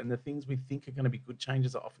difficult. And the things we think are going to be good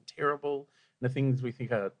changes are often terrible. And the things we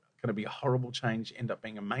think are going to be a horrible change end up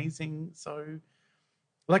being amazing. So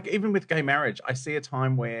even with gay marriage, I see a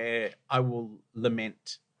time where I will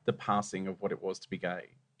lament the passing of what it was to be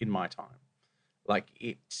gay in my time.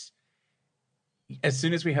 As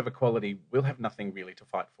soon as we have equality, we'll have nothing really to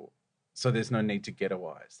fight for. So there's no need to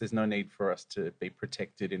ghettoize. There's no need for us to be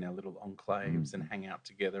protected in our little enclaves and hang out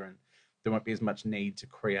together. And there won't be as much need to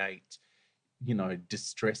create,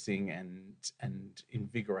 distressing and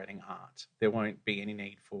invigorating art. There won't be any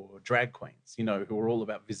need for drag queens, who are all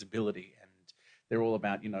about visibility and they're all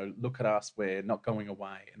about, look at us, we're not going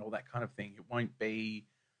away and all that kind of thing. It won't be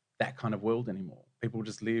that kind of world anymore. People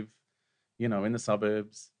just live, in the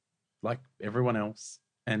suburbs like everyone else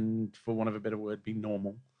and, for want of a better word, be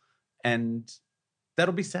normal. And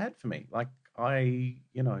that'll be sad for me. I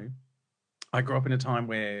grew up in a time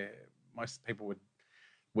where most people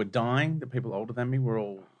were dying. The people older than me were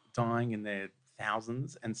all dying in their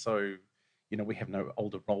thousands. And so, we have no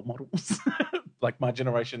older role models. My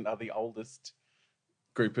generation are the oldest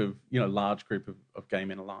group of, large group of gay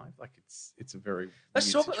men alive. It's a very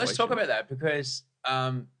Let's talk about that because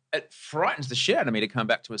it frightens the shit out of me to come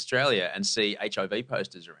back to Australia and see HIV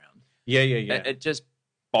posters around. Yeah. It just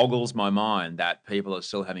boggles my mind that people are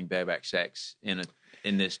still having bareback sex in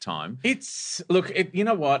this time. You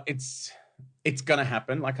know what? It's going to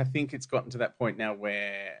happen. I think it's gotten to that point now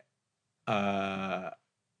where, the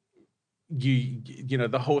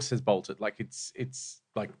horse has bolted. It's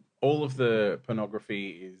all of the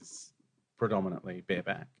pornography is predominantly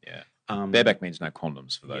bareback. Yeah. Bareback means no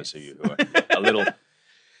condoms for those of you who are a little.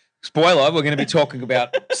 Spoiler: we're going to be talking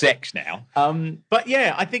about sex now. But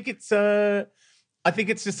yeah, I think it's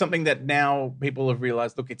just something that now people have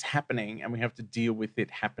realized, look, it's happening and we have to deal with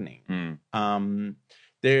it happening.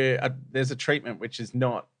 There's a treatment which is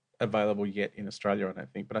not available yet in Australia, I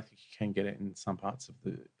don't think, but I think you can get it in some parts of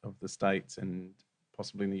the States and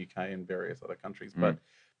possibly in the UK and various other countries. But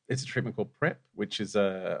it's a treatment called PrEP, which is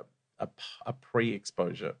a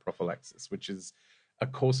pre-exposure prophylaxis, which is a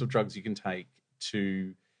course of drugs you can take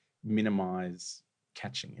to minimize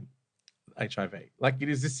catching it, HIV. It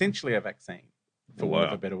is essentially a vaccine, for want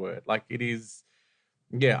of a better word. It is,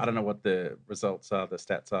 I don't know what the results are, the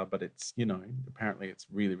stats are, but it's, apparently it's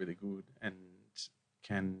really, really good and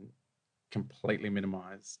can completely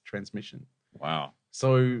minimize transmission. Wow.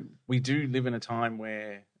 So we do live in a time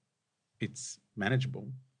where it's manageable.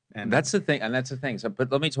 And that's the thing. So,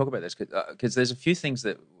 but let me talk about this because there's a few things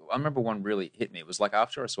that I remember. One really hit me. It was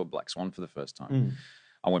after I saw Black Swan for the first time.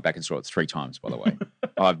 I went back and saw it 3 times, by the way.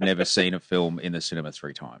 I've never seen a film in the cinema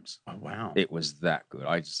 3 times. Oh, wow. It was that good.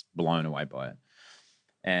 I was just blown away by it.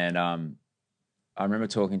 And I remember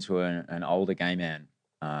talking to an older gay man.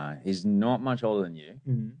 He's not much older than you,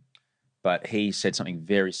 but he said something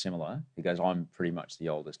very similar. He goes, I'm pretty much the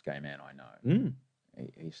oldest gay man I know.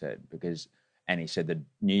 He said, and he said the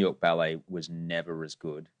New York Ballet was never as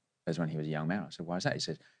good as when he was a young man. I said, why is that? He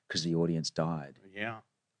said, because the audience died. Yeah.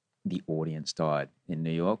 The audience died in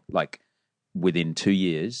New York. Within 2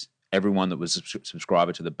 years, everyone that was a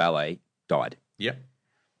subscriber to the ballet died. Yeah.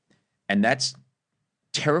 And that's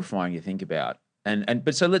terrifying to think about.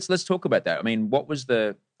 But so let's talk about that. I mean, what was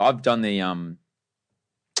I've done the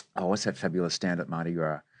what's that fabulous stand at Mardi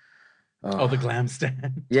Gras? The glam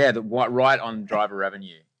stand. Yeah, right on Driver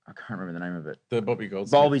Avenue. I can't remember the name of it. The Bobby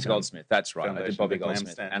Goldsmith. Bobby Goldsmith, that's right. I did Bobby Glam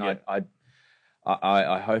Goldsmith. Stand, and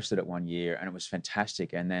I hosted it one year and it was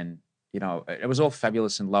fantastic. And then, it was all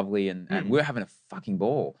fabulous and lovely and we were having a fucking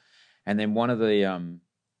ball. And then one of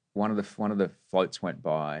the floats went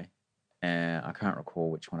by and I can't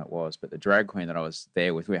recall which one it was, but the drag queen that I was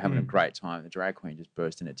there with, we were having a great time. The drag queen just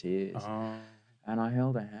burst into tears. And I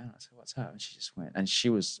held her hand. I said, "What's up?" And she just went, and she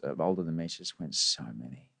was older than me. She just went, so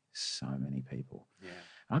many people. Yeah.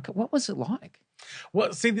 And what was it like?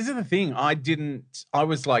 Well, see, this is the thing. I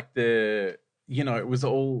was like it was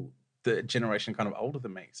all the generation kind of older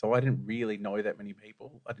than me. So I didn't really know that many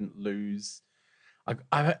people. I didn't lose.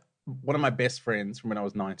 One of my best friends from when I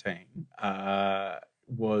was 19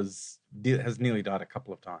 has nearly died a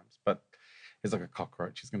couple of times, but he's like a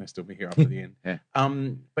cockroach. He's going to still be here after the end. Yeah.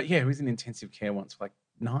 But yeah, he was in intensive care once for like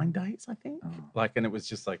 9 days, I think. Oh. And it was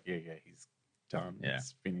just like, yeah, he's done. Yeah.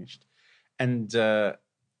 He's finished. And so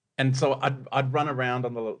I'd run around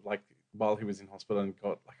on the while he was in hospital and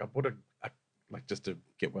I bought a just a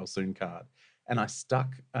get well soon card, and I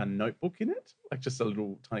stuck a notebook in it, just a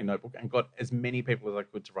little tiny notebook, and got as many people as I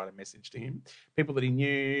could to write a message to him. People that he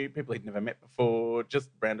knew, people he'd never met before, just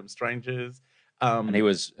random strangers. And he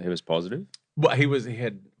was positive? Well, he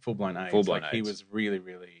had full blown AIDS. Full-blown He AIDS. was really,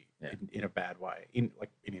 really in a bad way, in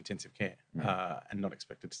intensive care, and not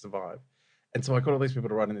expected to survive. And so I got all these people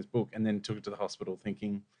to write in this book, and then took it to the hospital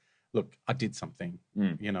thinking, look, I did something,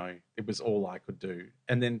 it was all I could do.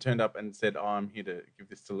 And then turned up and said, I'm here to give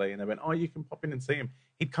this to Lee. And they went, you can pop in and see him.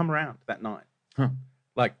 He'd come around that night. Huh.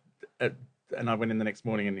 And I went in the next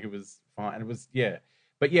morning and he was fine. And it was,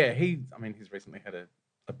 But yeah, he's recently had a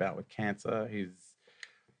bout with cancer. He's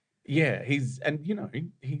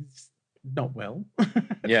not well.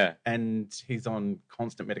 Yeah. And he's on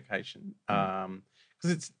constant medication.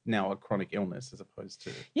 Because it's now a chronic illness as opposed to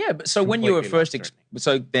but so when you were first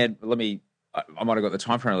life-threatening. I might have got the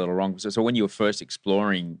time frame a little wrong. So when you were first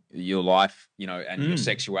exploring your life, and your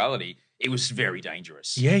sexuality, it was very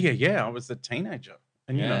dangerous. Yeah. I was a teenager,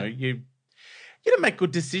 and you don't make good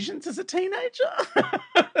decisions as a teenager.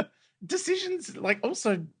 Decisions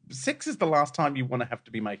also sex is the last time you want to have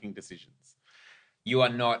to be making decisions. You are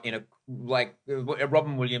not in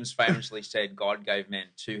Robin Williams famously said, God gave men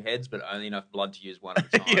 2 heads, but only enough blood to use one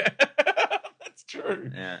at a time. Yeah, that's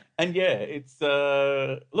true. Yeah. And it's,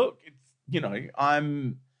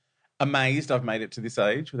 I'm amazed I've made it to this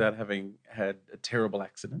age without having had a terrible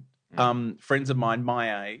accident. Friends of mine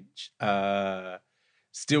my age,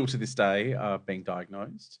 still to this day, are being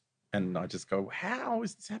diagnosed. And I just go, how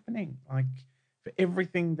is this happening? For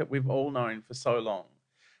everything that we've all known for so long.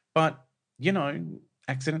 But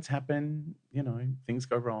accidents happen, things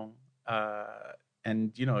go wrong.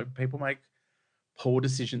 And, people make poor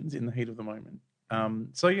decisions in the heat of the moment.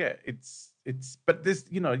 But this,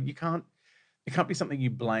 it can't be something you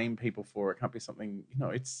blame people for. It can't be something,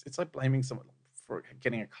 it's like blaming someone for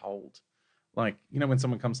getting a cold. When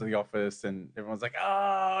someone comes to the office and everyone's like,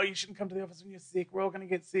 oh, you shouldn't come to the office when you're sick. We're all going to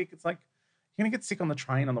get sick. It's like, you're going to get sick on the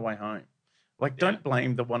train on the way home. Don't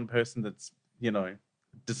blame the one person that's,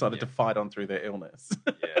 decided to fight on through their illness.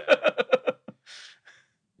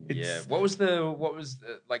 What was the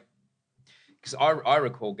because I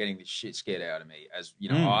recall getting the shit scared out of me as,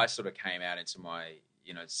 I sort of came out into my,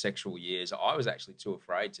 sexual years. I was actually too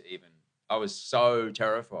afraid to I was so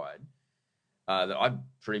terrified that I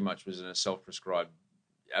pretty much was in a self-prescribed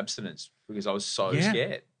abstinence because I was so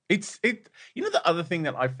scared. The other thing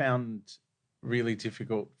that I found really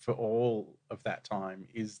difficult for all of that time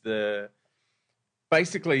is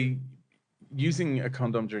basically using a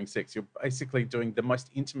condom during sex. You're basically doing the most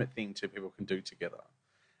intimate thing two people can do together.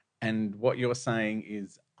 And what you're saying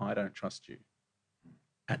is, I don't trust you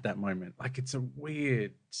at that moment. It's a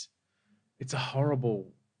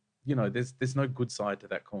horrible, there's no good side to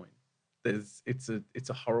that coin. It's a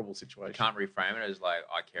horrible situation. You can't reframe it as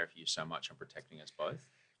I care for you so much, I'm protecting us both.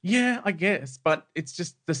 Yeah, I guess, but it's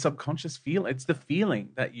just the subconscious feel. It's the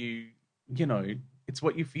feeling that it's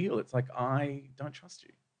what you feel. It's like, I don't trust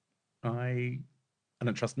you. I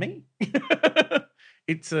don't trust me.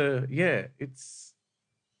 It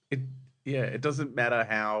doesn't matter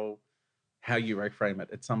how you reframe it.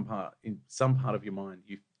 In some part of your mind,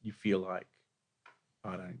 you feel like,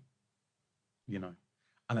 I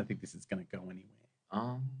don't think this is going to go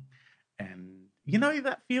anywhere. And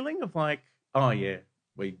that feeling of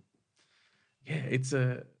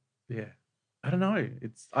I don't know.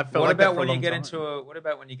 I felt what about when you get into a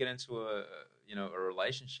a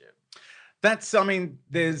relationship?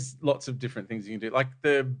 There's lots of different things you can do.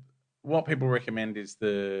 What people recommend is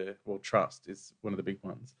trust is one of the big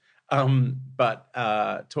ones. But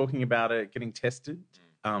talking about it, getting tested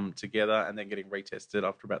together, and then getting retested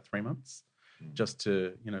after about 3 months, just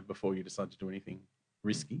to before you decide to do anything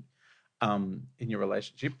risky in your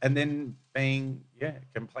relationship, and then being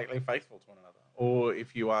completely faithful to one another. Or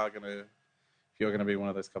if you're gonna be one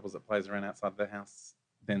of those couples that plays around outside the house,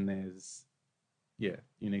 then there's you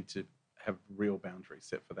need to have real boundaries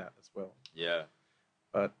set for that as well. Yeah.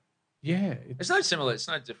 But Yeah. It's no similar. It's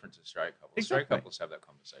no different to straight couples. Exactly. Straight couples have that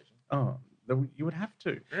conversation. Oh, you would have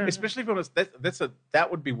to, Yeah. especially if it was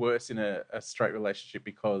that would be worse in a straight relationship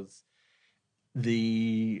because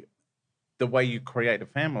the way you create a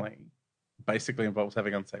family basically involves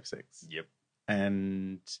having unsafe sex. Yep.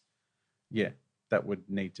 And yeah, that would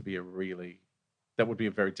need to be a very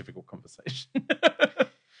difficult conversation.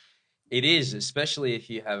 It is, especially if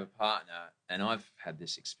you have a partner, and I've had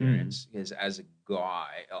this experience because as a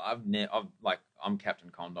guy, I'm Captain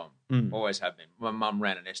Condom, always have been. My mum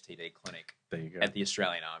ran an STD clinic There you go. at the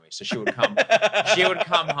Australian Army, so she would come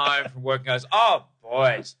home from work and goes, "Oh,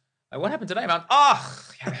 boys, like, what happened today, Mum? Oh,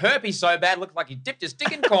 herpes so bad, looked like he dipped his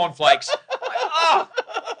dick in cornflakes." Like, oh.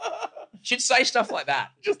 She'd say stuff like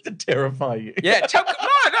that. Just to terrify you. Yeah,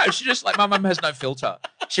 no. She just, like, my mum has no filter.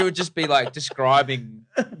 She would just be like describing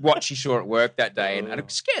what she saw at work that day, and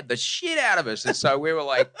it scared the shit out of us. And so we were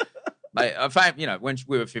like, when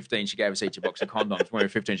we were 15, she gave us each a box of condoms. When we were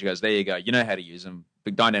 15, she goes, "There you go. You know how to use them,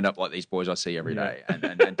 but don't end up like these boys I see every day,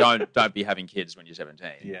 and don't be having kids when you're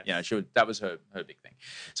 17." Yes. That was her big thing.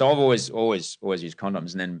 So I've always used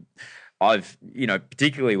condoms, and then I've,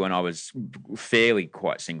 particularly when I was fairly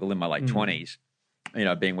quite single in my late 20s,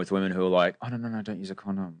 being with women who are like, "Oh, no, don't use a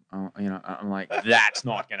condom." I'm like, that's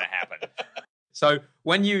not going to happen. So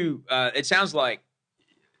when it sounds like,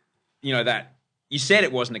 that you said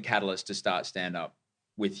it wasn't a catalyst to start stand up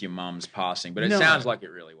with your mum's passing, but it sounds like it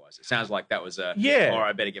really was. It sounds like that was all right,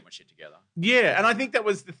 I better get my shit together. Yeah, and I think that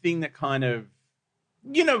was the thing that kind of,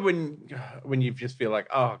 when you just feel like,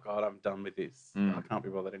 oh God, I'm done with this. I can't be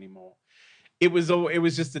bothered anymore. It was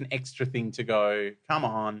just an extra thing to go, come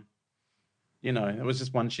on. It was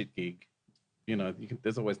just one shit gig.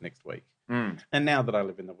 There's always next week. And now that I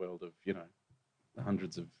live in the world of,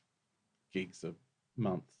 hundreds of gigs a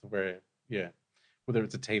month where, whether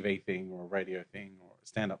it's a TV thing or a radio thing or a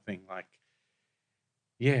stand-up thing, like,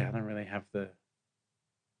 I don't really have the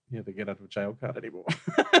get out of jail card anymore.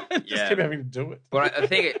 Just keep having to do it. But I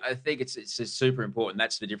think it's super important.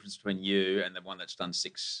 That's the difference between you and the one that's done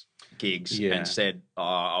 6 gigs and said, "Oh,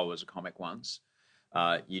 I was a comic once."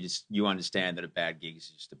 You understand that a bad gig is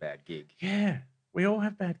just a bad gig. Yeah, we all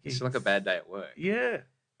have bad gigs. It's like a bad day at work. Yeah,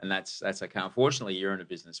 and that's okay. Unfortunately, you're in a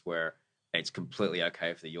business where it's completely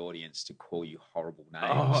okay for the audience to call you horrible names.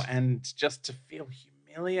 Oh, and just to feel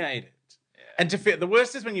humiliated, and to feel the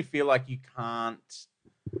worst is when you feel like you can't.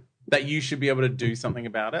 That you should be able to do something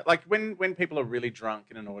about it. Like when people are really drunk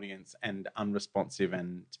in an audience and unresponsive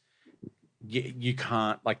and you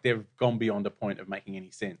can't, like they've gone beyond a point of making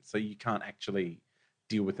any sense. So you can't actually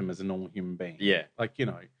deal with them as a normal human being. Yeah. Like,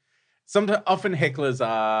 often hecklers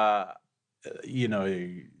are,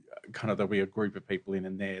 kind of there'll be a group of people in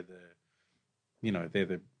and they're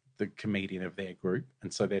the comedian of their group.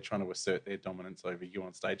 And so they're trying to assert their dominance over you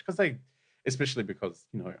on stage especially because,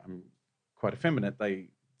 I'm quite effeminate,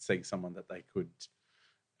 they see someone that they could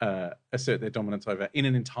assert their dominance over in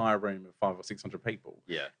an entire room of 500 or 600 people.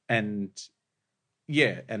 Yeah. And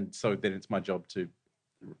so then it's my job to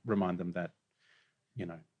remind them that,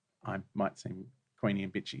 I might seem queenie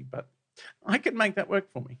and bitchy, but I can make that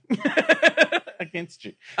work for me against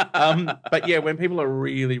you. But yeah, when people are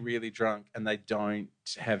really, really drunk and they don't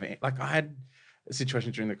have any, like I had a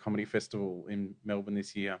situation during the comedy festival in Melbourne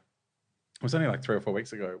this year. It was only like 3 or 4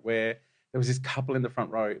 weeks ago where there was this couple in the front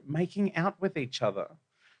row making out with each other,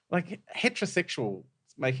 like heterosexual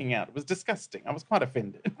making out. It was disgusting. I was quite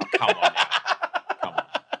offended. Oh, come on now. Come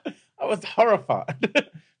on. I was horrified.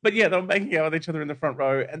 But yeah, they were making out with each other in the front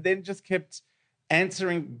row and then just kept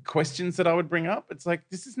answering questions that I would bring up. It's like,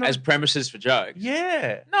 this is not... As premises for jokes.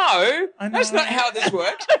 Yeah. No, that's not how this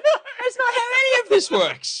works. That's not how any of this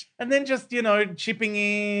works. And then just, chipping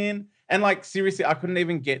in. And like, seriously, I couldn't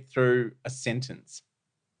even get through a sentence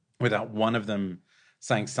without one of them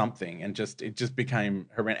saying something, and it just became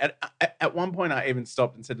horrendous. At one point, I even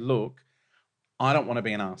stopped and said, "Look, I don't want to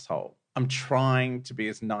be an asshole. I'm trying to be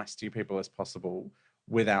as nice to you people as possible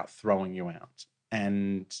without throwing you out.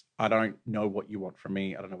 And I don't know what you want from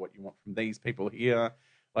me. I don't know what you want from these people here."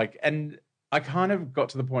 And I kind of got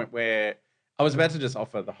to the point where I was about to just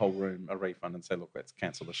offer the whole room a refund and say, "Look, let's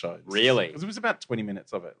cancel the show." Really? Because it was about 20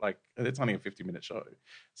 minutes of it. Like, it's only a 50-minute show.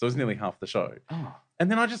 So it was nearly half the show. Oh.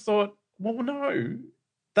 And then I just thought, well, no,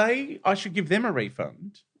 I should give them a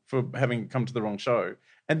refund for having come to the wrong show.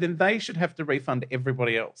 And then they should have to refund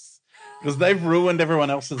everybody else because they've ruined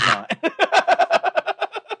everyone else's night.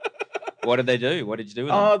 What did they do? What did you do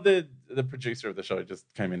with them? The producer of the show just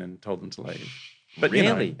came in and told them to leave. But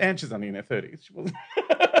really? And she's only in her 30s. She wasn't.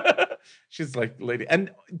 She's like leading.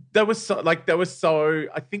 And they were so,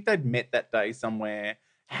 I think they'd met that day somewhere,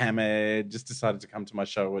 hammered, just decided to come to my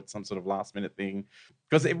show at some sort of last minute thing.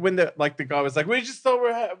 Because when the guy was like, we just thought we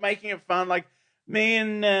were making it fun, like me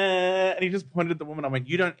and he just pointed at the woman. I went,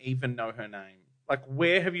 you don't even know her name. Like,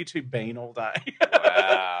 where have you two been all day?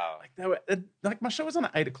 Wow. My show was on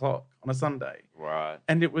at 8:00 on a Sunday. Right.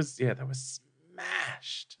 And it was, they were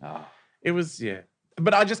smashed. Oh. It was,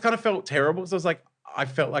 But I just kind of felt terrible. So I was like, I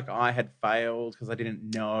felt like I had failed because I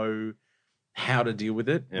didn't know how to deal with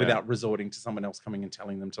it without resorting to someone else coming and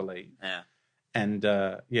telling them to leave. Yeah. And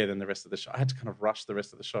then the rest of the show, I had to kind of rush the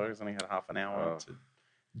rest of the show because I only had half an hour to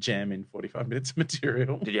jam in 45 minutes of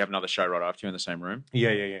material. Did you have another show right after you in the same room?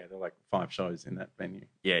 Yeah. There were like 5 shows in that venue.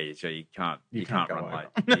 Yeah, so you can't go run over. late.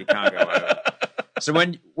 You can't go over. So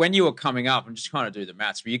when you were coming up, I'm just trying to do the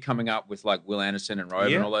maths, were you coming up with like Will Anderson and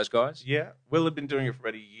Rove and all those guys? Yeah. Will had been doing it for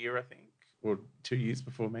about a year, I think, or 2 years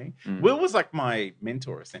before me. Mm. Will was like my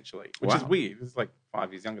mentor, essentially, which is weird. He was like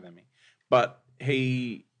 5 years younger than me. But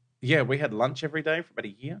we had lunch every day for about a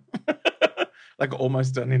year. Like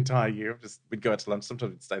almost an entire year. We'd go out to lunch.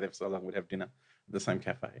 Sometimes we'd stay there for so long, we'd have dinner at the same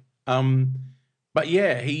cafe. But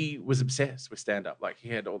yeah, he was obsessed with stand-up. Like he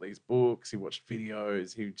had all these books, he watched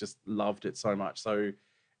videos, he just loved it so much. So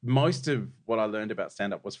most of what I learned about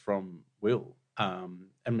stand-up was from Will. And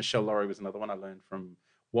Michelle Laurie was another one I learned from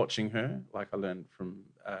watching her. Like I learned from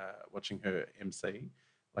watching her MC.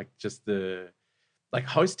 Like just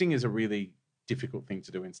hosting is a really difficult thing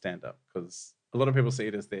to do in stand-up because a lot of people see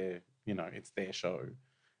it as it's their show.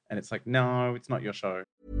 And it's like, no, it's not your show.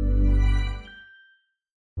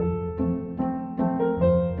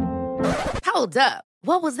 Hold up.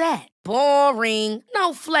 What was that? Boring.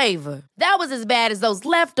 No flavor. That was as bad as those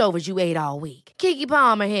leftovers you ate all week. Keke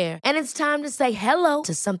Palmer here. And it's time to say hello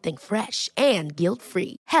to something fresh and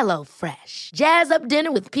guilt-free. Hello Fresh. Jazz up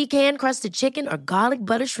dinner with pecan-crusted chicken or garlic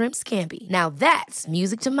butter shrimp scampi. Now that's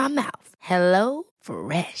music to my mouth. Hello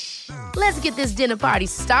Fresh. Let's get this dinner party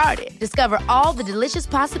started. Discover all the delicious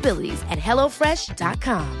possibilities at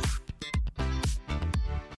HelloFresh.com.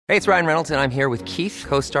 Hey, it's Ryan Reynolds, and I'm here with Keith,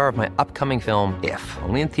 co-star of my upcoming film, If,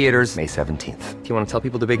 only in theaters May 17th. Do you want to tell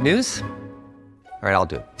people the big news? All right, I'll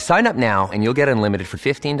do it. Sign up now and you'll get unlimited for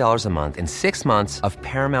 $15 a month and 6 months of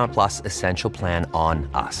Paramount Plus Essential Plan on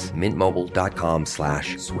us.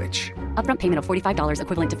 MintMobile.com/switch. Upfront payment of $45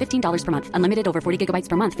 equivalent to $15 per month. Unlimited over 40 gigabytes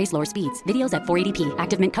per month. Face lower speeds. Videos at 480p.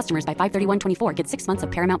 Active Mint customers by 531.24 get 6 months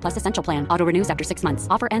of Paramount Plus Essential Plan. Auto renews after 6 months.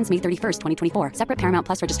 Offer ends May 31st, 2024. Separate Paramount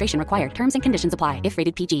Plus registration required. Terms and conditions apply if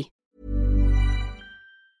rated PG.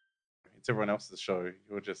 It's everyone else's show.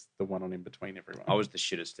 You're just the one on in between everyone. I was the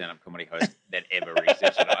shittest stand-up comedy host that ever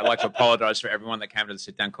existed. I'd like to apologise for everyone that came to the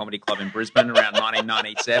Sit Down Comedy Club in Brisbane around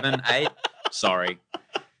 1997, 8. Sorry.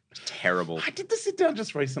 It was terrible. I did the sit down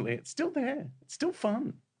just recently. It's still there. It's still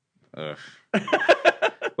fun. Ugh.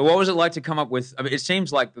 But what was it like to come up with? I mean, it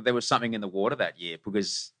seems like there was something in the water that year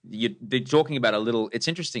because they're talking about a little. It's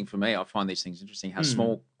interesting for me. I find these things interesting. How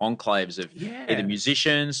small enclaves of either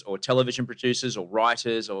musicians or television producers or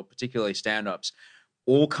writers or particularly stand-ups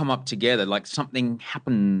all come up together. Like something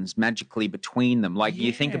happens magically between them. Like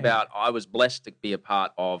you think about, I was blessed to be a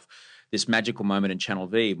part of this magical moment in Channel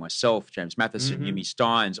V. Myself, James Matheson, Yumi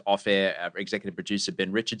Steins, off-air, our executive producer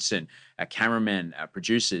Ben Richardson, our cameramen, our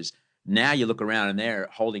producers. Now you look around and they're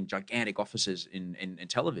holding gigantic offices in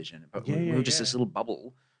television. But we were just this little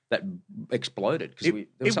bubble that exploded because there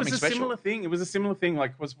was something special. Similar thing. It was a similar thing.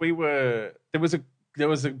 Like there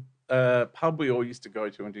was a pub we all used to go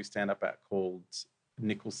to and do stand up at called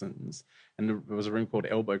Nicholson's, and there was a room called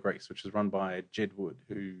Elbow Grease, which was run by Jed Wood,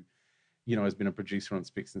 who has been a producer on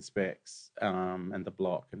Spicks and Specs and The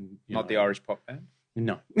Block, and not the Irish pop band.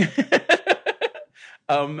 No.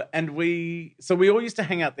 And we all used to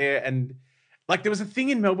hang out there, and like there was a thing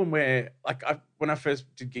in Melbourne where like when I first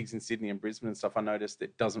did gigs in Sydney and Brisbane and stuff, I noticed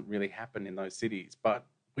it doesn't really happen in those cities, but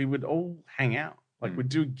we would all hang out. Like we'd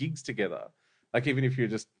do gigs together. Like even if you're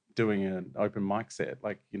just doing an open mic set,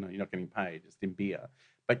 like, you're not getting paid, just in beer,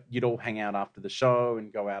 but you'd all hang out after the show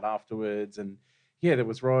and go out afterwards. And yeah, there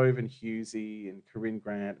was Rove and Husey and Corinne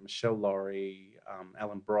Grant, Michelle Laurie,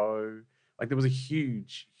 Alan Bro. Like there was a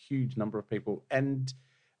huge, huge number of people.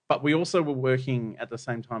 But we also were working at the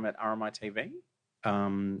same time at RMI TV.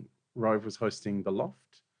 Rove was hosting The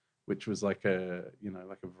Loft, which was like a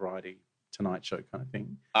variety Tonight Show kind of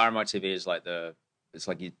thing. RMI TV is like it's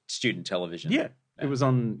like your student television. Yeah. It was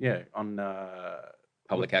on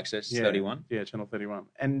Public Access, 31. Yeah, Channel 31.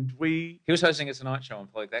 And he was hosting a Tonight Show on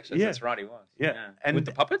Public Access. Yeah. That's right, he was. Yeah. And with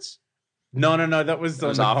the puppets? No, that was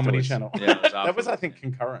on the Comedy Channel. Yeah, that was, I think,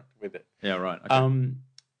 concurrent with it. Yeah, right. Okay.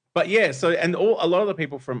 But yeah, so a lot of the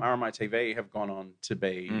people from RMI TV have gone on to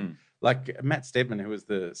be like Matt Stedman, who was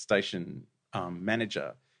the station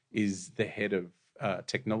manager is the head of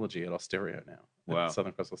technology at Austereo now. Wow. At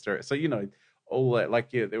Southern Cross Austereo. So, all that, like,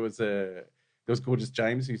 there was Gorgeous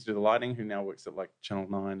James who used to do the lighting, who now works at like Channel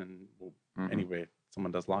 9 and anywhere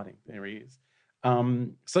someone does lighting. There he is.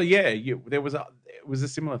 So yeah, it was a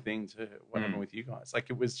similar thing to what happened with you guys. Like,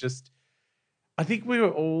 it was just, I think we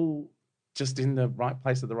were all just in the right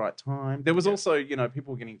place at the right time. There was also,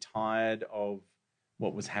 people getting tired of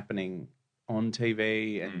what was happening on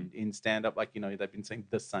TV and in stand-up. Like, they've been seeing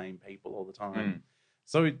the same people all the time.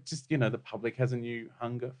 So it just, the public has a new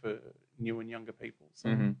hunger for new and younger people.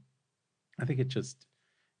 So I think it just,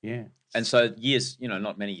 yeah. And so years,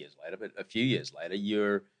 not many years later, but a few years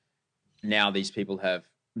later, now these people have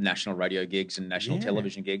national radio gigs and national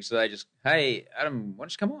television gigs. So they just, hey, Adam, why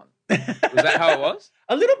don't you come on? Was that how it was?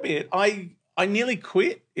 A little bit. I nearly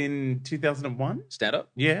quit in 2001. Stand up?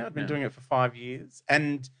 Yeah, I'd been doing it for 5 years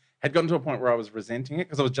and had gotten to a point where I was resenting it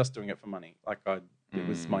because I was just doing it for money. Like, it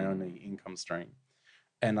was my only income stream.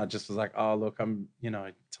 And I just was like, oh, look, I'm,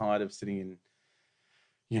 tired of sitting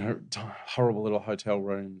in, horrible little hotel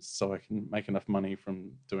rooms so I can make enough money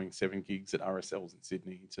from doing 7 gigs at RSLs in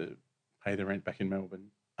Sydney to pay the rent back in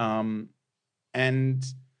Melbourne. And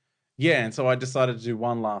so I decided to do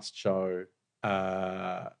one last show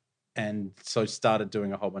and so started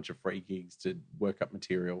doing a whole bunch of free gigs to work up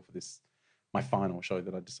material for my final show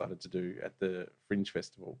that I decided to do at the Fringe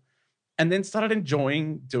Festival. And then started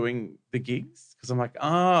enjoying doing the gigs because I'm like,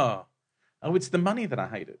 oh, it's the money that I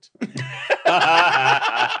hated.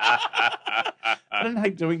 I didn't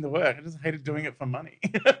hate doing the work. I just hated doing it for money.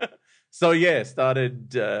 So,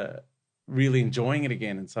 started really enjoying it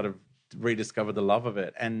again and sort of rediscovered the love of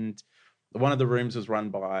it. And one of the rooms was run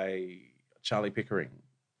by Charlie Pickering.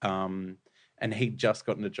 And he'd just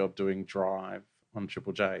gotten a job doing Drive on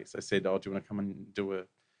Triple J. So I said, oh, do you want to come and do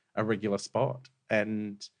a regular spot?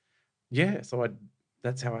 And so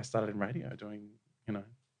that's how I started in radio, doing,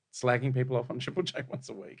 slagging people off on Triple J once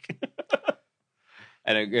a week.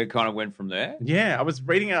 And it kind of went from there? Yeah, I was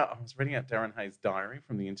reading out Darren Hayes' diary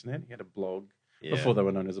from the internet. He had a blog before they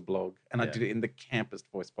were known as a blog, and I did it in the campest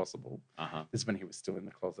voice possible. This is when he was still in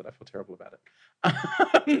the closet. I feel terrible about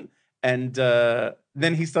it. And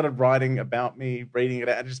then he started writing about me, reading it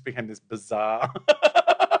out, and it just became this bizarre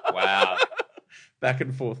wow, back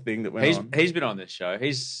and forth thing that went on. He's been on this show.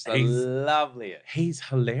 He's lovely. He's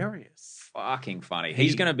hilarious. Fucking funny.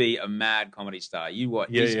 He's going to be a mad comedy star. You what?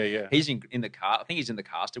 Yeah. He's in the cast. I think he's in the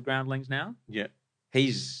cast of Groundlings now. Yeah.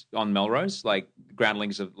 He's on Melrose, like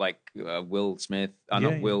Groundlings of like Will Smith,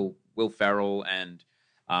 Will Ferrell, and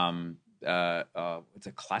it's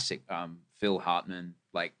a classic. Phil Hartman,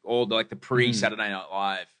 like all the pre-Saturday Night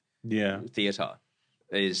Live theater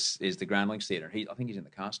is the Groundlings theater. I think he's in the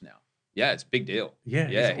cast now. Yeah, it's a big deal.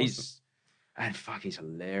 Yeah, he's awesome. And he's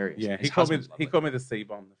hilarious. Yeah, His he called me the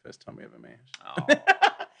C-bomb the first time we ever met. Oh.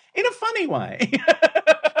 In a funny way.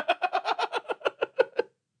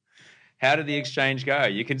 How did the exchange go?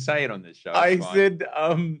 You can say it on this show. I said,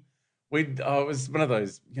 it was one of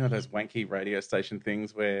those, those wanky radio station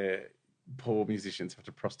things where poor musicians have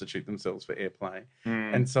to prostitute themselves for airplay.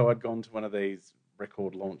 And so I'd gone to one of these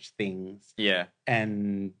record launch things. Yeah.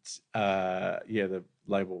 And the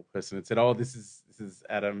label person had said, oh, this is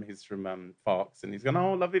Adam. He's from Fox. And he's gone,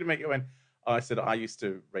 oh, lovely to meet you. And I said, I used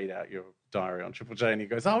to read out your diary on Triple J. And he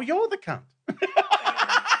goes, oh, you're the cunt.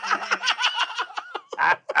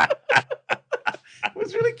 It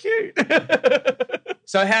was really cute.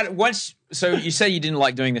 So you say you didn't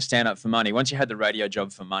like doing the stand-up for money. Once you had the radio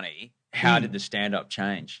job for money, how did the stand-up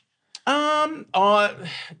change?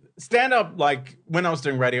 Stand-up, like when I was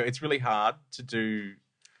doing radio, it's really hard to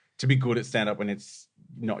be good at stand-up when it's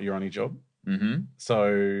not your only job. Mm-hmm.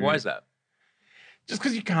 So why is that? Just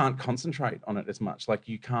because you can't concentrate on it as much. Like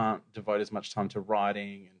you can't devote as much time to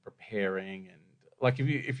writing and preparing. And like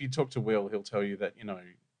if you talk to Will, he'll tell you that,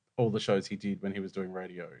 all the shows he did when he was doing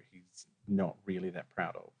radio, he's not really that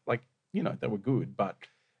proud of. Like, they were good, but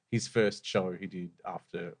his first show he did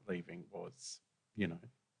after leaving was,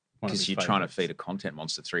 because you're trying to feed a content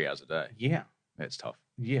monster 3 hours a day. Yeah. That's tough.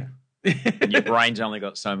 Yeah. And your brain's only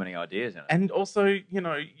got so many ideas in it. And also,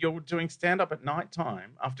 you're doing stand-up at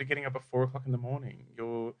nighttime after getting up at 4 o'clock in the morning.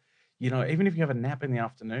 You're, even if you have a nap in the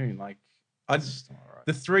afternoon, like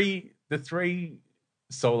the three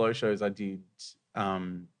solo shows I did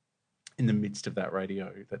in the midst of that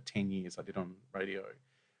 10 years I did on radio,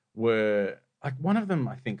 were like one of them,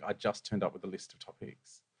 I think I just turned up with a list of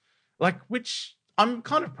topics, which I'm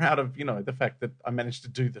kind of proud of, the fact that I managed to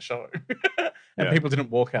do the show. And people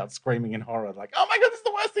didn't walk out screaming in horror, like, oh my God, this is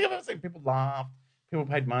the worst thing I've ever seen. People laughed, people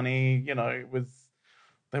paid money,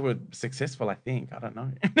 they were successful, I think. I don't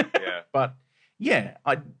know. Yeah. But yeah,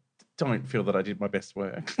 I don't feel that I did my best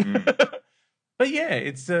work. But yeah,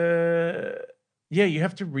 it's you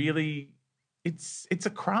have to really, it's a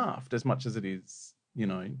craft as much as it is,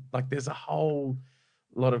 like there's a whole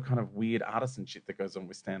lot of kind of weird artisan shit that goes on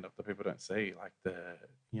with stand-up that people don't see, like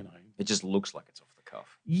It just looks like it's off the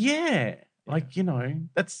cuff. Yeah. Like,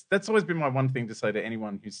 that's always been my one thing to say to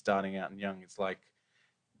anyone who's starting out and young. It's like,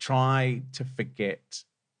 try to forget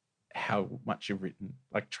how much you've written.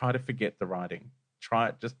 Like, try to forget the writing.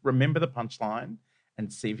 Just remember the punchline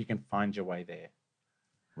and see if you can find your way there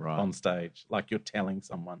on stage. Like you're telling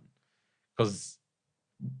someone. Because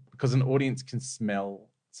an audience can smell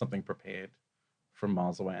something prepared from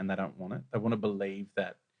miles away and they don't want it. They want to believe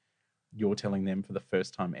that you're telling them for the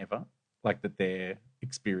first time ever. Like that they're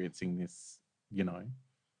experiencing this,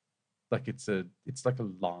 like it's like a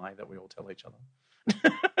lie that we all tell each other.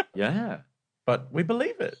 Yeah. But we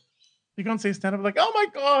believe it. You go and see a stand-up like, oh my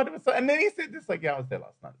God. It was and then he said this, like, yeah, I was there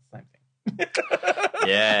last night. It's the same thing.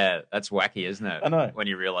 Yeah, that's wacky, isn't it? I know. When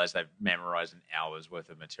you realise they've memorised an hour's worth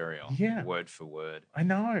of material. Yeah. Word for word. I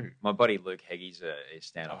know. My buddy Luke Heggy's a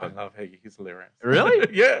stand-up. Oh, I love Heggy. He's hilarious.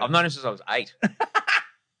 Really? Yeah. I've known him since I was 8.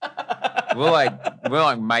 We're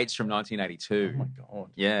like mates from 1982. Oh my God.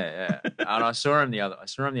 Yeah. And I saw him the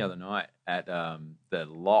other night at the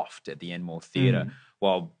Loft at the Enmore Theatre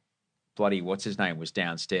while bloody what's his name was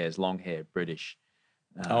downstairs, long hair, British.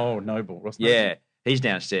 Noble. Ross Yeah. Noble. He's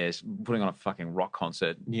downstairs putting on a fucking rock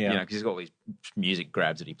concert. Yeah. Because he's got all these music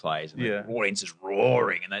grabs that he plays. And Yeah. the audience is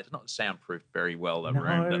roaring and it's not soundproofed very well, the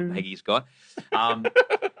room that Peggy's got.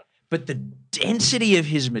 But the density of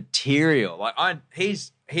his material, like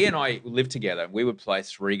he and I lived together. We would play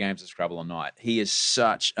 3 games of Scrabble a night. He is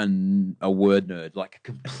such a word nerd, like a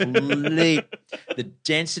complete, the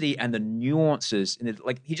density and the nuances. And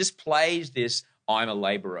like he just plays this, I'm a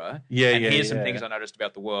labourer. And here's some things I noticed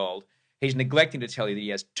about the world. He's neglecting to tell you that he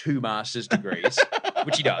has 2 master's degrees,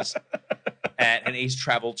 which he does. And he's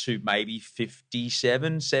travelled to maybe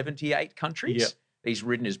 57, 78 countries. Yeah. He's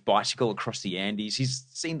ridden his bicycle across the Andes. He's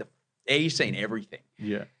seen everything.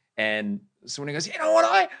 Yeah. And so when he goes, you know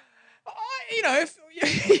what, if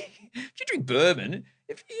you drink bourbon,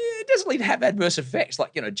 it doesn't need to have adverse effects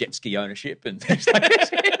like, jet ski ownership and things like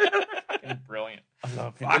that. Brilliant. I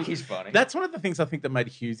love him. Fuck, he's funny. That's one of the things I think that made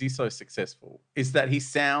Hughesy so successful is that he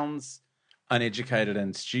sounds uneducated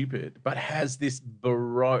and stupid, but has this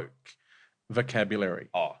Baroque vocabulary.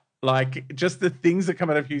 Oh. Like, just the things that come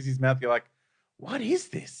out of Hughesy's mouth, you're like, what is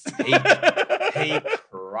this? He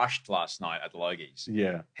crushed last night at the Logies.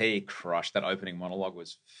 Yeah. He crushed. That opening monologue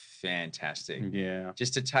was fantastic. Yeah.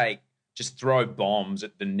 Just throw bombs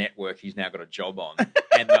at the network he's now got a job on.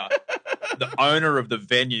 And the owner of the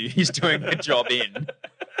venue he's doing the job in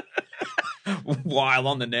while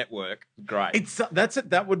on the network. Great.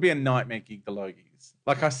 That would be a nightmare gig, the Logies.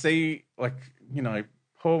 Like I see,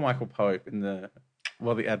 poor Michael Pope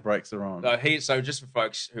while the ad breaks are on. So just for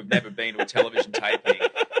folks who've never been to a television taping,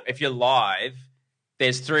 if you're live,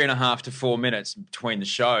 there's 3.5 to 4 minutes between the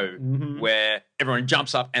show where everyone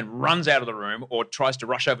jumps up and runs out of the room or tries to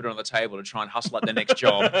rush over to the table to try and hustle at their next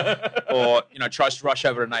job or, tries to rush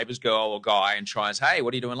over to a neighbour's girl or guy and tries, hey,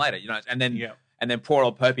 what are you doing later? And then poor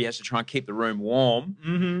old Popey has to try and keep the room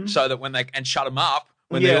warm so that and shut them up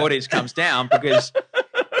when the audience comes down because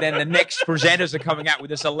then the next presenters are coming out with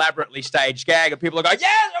this elaborately staged gag and people are going, yeah,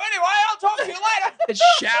 so anyway, I'll talk to you later. They're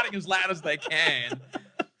shouting as loud as they can.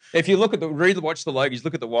 If you watch the Logies,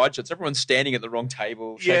 look at the wide shots, everyone's standing at the wrong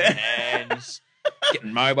table, shaking hands,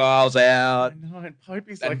 getting mobiles out. I know, and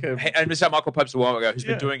Popey's and so Michael Pope's a while ago who's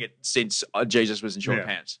been doing it since Jesus was in short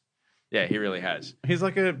pants. Yeah, he really has. He's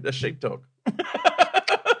like a sheepdog.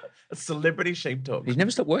 A celebrity sheepdog. He's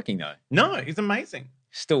never stopped working though. No, he's amazing.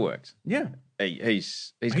 Still works. Yeah.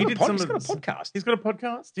 He's got a podcast. He's got a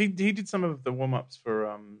podcast. He did some of the warm-ups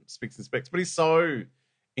for Speaks and Specs, but he's so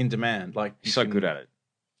in demand. Like he's so good at it.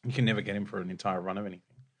 You can never get him for an entire run of anything.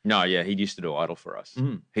 No, yeah, he used to do Idol for us.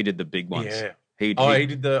 He did the big ones. Yeah. He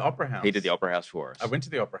did the Opera House. He did the Opera House for us. I went to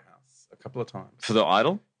the Opera House a couple of times. For the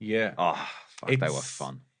Idol? Yeah. Oh, fuck, they were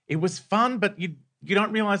fun. It was fun, but you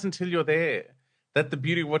don't realise until you're there that the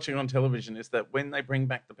beauty of watching on television is that when they bring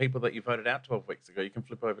back the people that you voted out 12 weeks ago, you can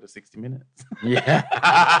flip over to 60 Minutes. Yeah.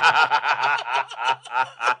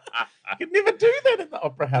 You could never do that at the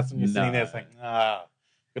Opera House when you're sitting there saying, got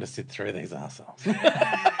to sit through these assholes.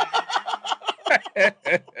 I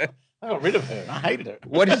got rid of her. I hated her.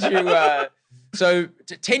 What did you... So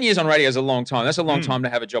 10 years on radio is a long time. That's a long time to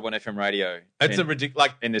have a job on FM radio. It's a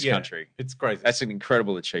ridiculous... in this country. It's crazy. That's an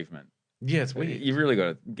incredible achievement. Yeah, it's weird. You really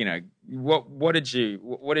got to, what did you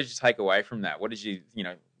take away from that? What did you,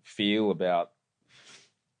 feel about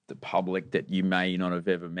the public that you may not have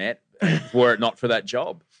ever met were it not for that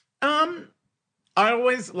job? I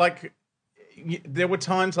always there were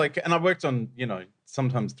times and I worked on,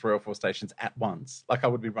 sometimes 3 or 4 stations at once. Like I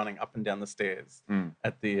would be running up and down the stairs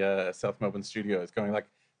at the South Melbourne studios going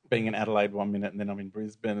being in Adelaide 1 minute and then I'm in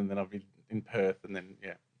Brisbane and then I'll be in Perth and then,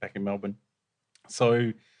 back in Melbourne.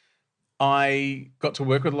 So I got to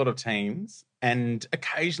work with a lot of teams and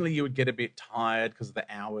occasionally you would get a bit tired because of the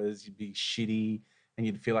hours. You'd be shitty and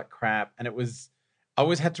you'd feel like crap. And I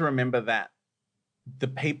always had to remember that the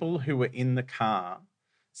people who were in the car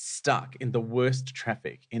stuck in the worst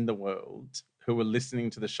traffic in the world who were listening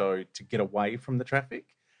to the show to get away from the traffic,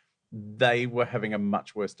 they were having a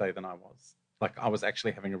much worse day than I was. Like I was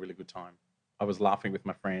actually having a really good time. I was laughing with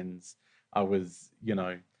my friends. I was,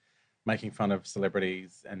 making fun of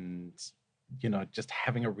celebrities and, just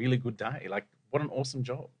having a really good day. Like what an awesome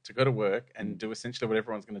job to go to work and do essentially what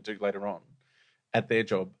everyone's going to do later on at their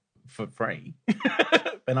job for free.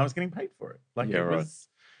 And I was getting paid for it.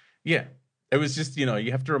 It was just,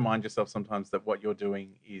 you have to remind yourself sometimes that what you're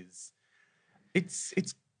doing is, it's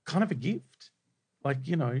kind of a gift.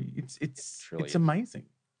 It's amazing.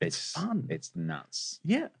 It's fun. It's nuts.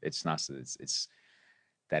 Yeah. It's nuts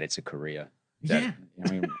that it's a career. Yeah.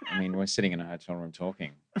 I mean, we're sitting in a hotel room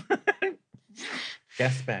talking.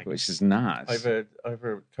 Gas bag. Which is nuts.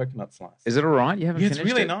 Over a coconut slice. Is it all right? You haven't finished it?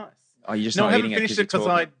 It's really nice. Oh, you're just no, not I eating haven't it finished it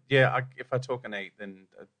because if I talk and eat, then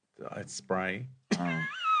I spray. Oh.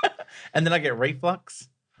 And then I get reflux.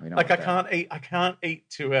 I can't eat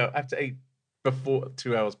 2 hours. I have to eat before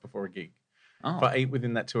 2 hours before a gig. Oh. If I eat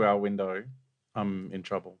within that 2 hour window, I'm in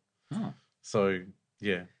trouble. Oh. So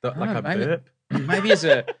yeah, I burp. Maybe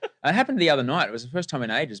it happened the other night. It was the first time in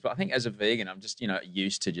ages, but I think as a vegan, I'm just,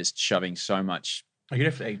 used to just shoving so much. Oh, you'd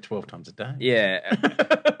have to eat 12 times a day. Yeah.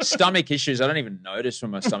 Stomach issues. I don't even notice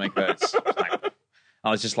when my stomach hurts.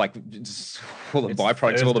 I was just all the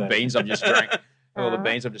byproducts of all the beans I've just drank. All the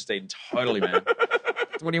beans I've just eaten. Totally, man.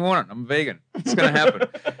 What do you want? I'm vegan. It's going to happen.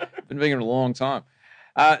 Been vegan a long time.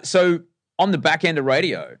 So on the back end of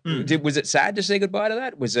radio, was it sad to say goodbye to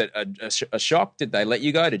that? Was it a shock? Did they let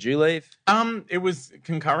you go? Did you leave? It was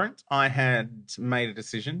concurrent. I had made a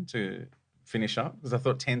decision to finish up because I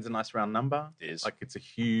thought 10's a nice round number. It is. It's a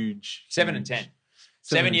huge 7 and 10.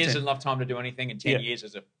 7 years is enough time to do anything, and 10 years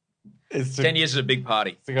is 10 years is a big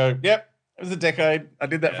party. To go, yep, it was a decade. I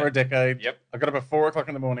did that for a decade. Yep. I got up at 4 o'clock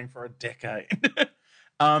in the morning for a decade.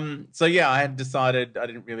 So yeah, I had decided I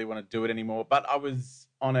didn't really want to do it anymore, but I was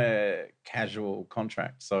on a casual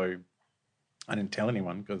contract, so I didn't tell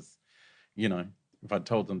anyone because, if I'd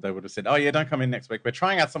told them, they would have said, "Oh yeah, don't come in next week. We're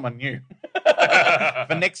trying out someone new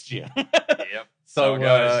for next year." Yep. So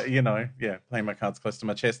playing my cards close to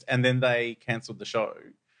my chest, and then they cancelled the show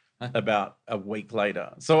about a week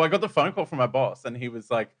later. So I got the phone call from my boss, and he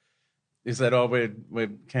said, "Oh,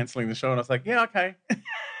 we're cancelling the show," and I was like, "Yeah, okay."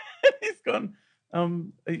 He's gone. Are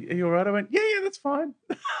you all right? I went, yeah, that's fine.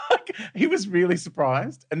 He was really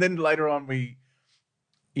surprised. And then later on I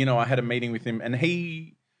had a meeting with him and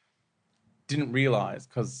he didn't realize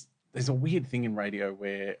because there's a weird thing in radio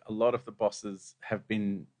where a lot of the bosses have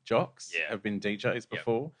been jocks, have been DJs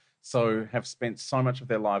before, so have spent so much of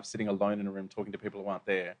their lives sitting alone in a room talking to people who aren't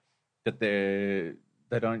there that they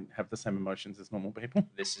don't have the same emotions as normal people.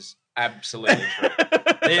 This is absolutely true.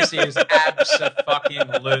 This is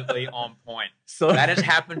abso-fucking-lutely on point. So that has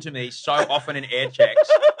happened to me so often in air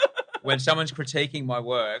checks when someone's critiquing my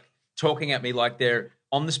work, talking at me like they're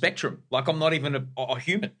on the spectrum, like I'm not even a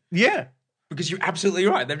human. Yeah. Because you're absolutely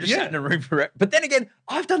right. They've just sat in a room forever. But then again,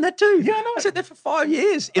 I've done that too. Yeah, I know. I sat there for 5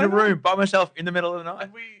 years in a room by myself in the middle of the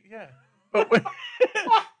night. But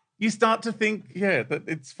you start to think, that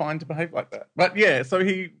it's fine to behave like that. But so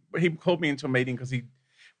he called me into a meeting because he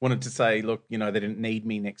wanted to say, look, they didn't need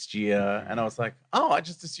me next year. And I was like, oh, I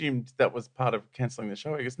just assumed that was part of cancelling the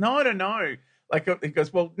show. He goes, no, I don't know. He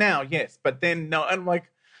goes, well, now, yes, but then no. And I'm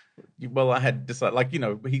like, well, I had decided,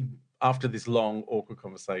 he, after this long, awkward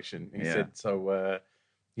conversation, he said, so,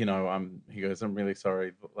 he goes, I'm really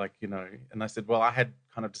sorry. And I said, well, I had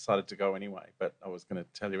kind of decided to go anyway, but I was going to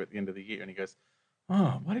tell you at the end of the year. And he goes,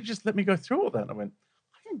 oh, why did you just let me go through all that? And I went,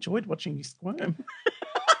 I enjoyed watching you squirm.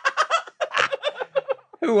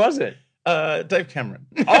 Who was it? Dave Cameron.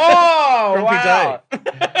 Oh, wow.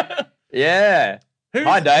 Dave. Yeah.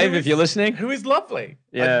 Hi, Dave, if you're listening. Who is lovely.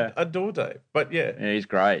 Yeah. I adore Dave. But yeah, he's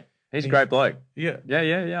great. He's a great bloke. Yeah.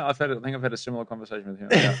 Yeah. I think I've had a similar conversation with him.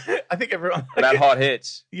 Yeah. I think everyone about hot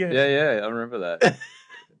hits. Yeah. I remember that.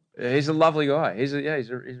 He's a lovely guy. He's a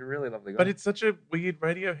really lovely guy. But it's such a weird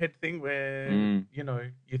Radiohead thing where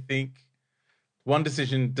you think one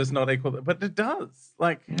decision does not equal, but it does.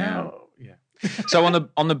 How? Yeah. So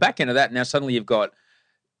on the back end of that, now suddenly you've got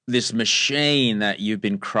this machine that you've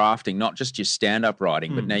been crafting, not just your stand-up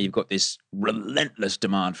writing, but now you've got this relentless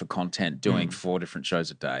demand for content, doing 4 different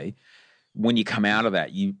shows a day. When you come out of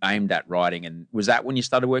that, you aimed at writing, and was that when you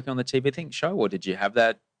started working on the TV show, or did you have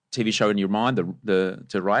that TV show in your mind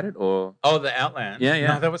to write it, or the Outland? Yeah.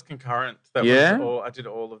 No, that was concurrent. I did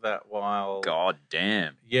all of that while. God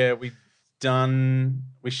damn. Yeah, we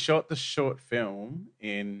shot the short film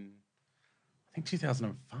in, I think,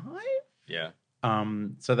 2005. Yeah.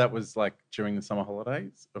 So that was like during the summer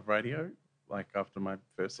holidays of radio, like after my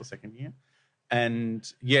first or second year. And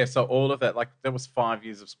yeah, so all of that, like there was 5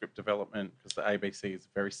 years of script development because the ABC is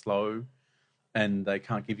very slow and they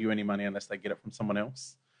can't give you any money unless they get it from someone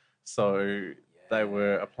else. So they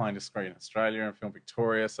were applying to Screen Australia and Film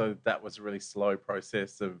Victoria. So that was a really slow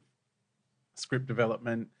process of script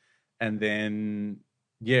development. And then,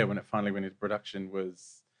 yeah, when it finally went into production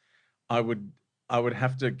was I would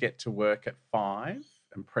have to get to work at 5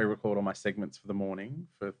 and pre-record all my segments for the morning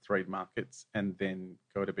for 3 markets and then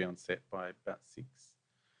go to be on set by about 6.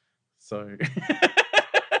 So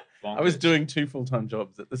I was doing 2 full-time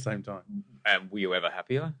jobs at the same time. And were you ever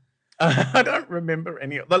happier? I don't remember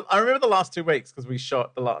any. I remember the last 2 weeks because we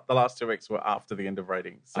shot the last 2 weeks were after the end of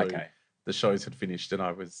ratings. So the shows had finished and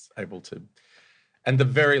I was able to. And the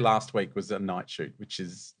very last week was a night shoot, which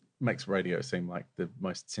makes radio seem like the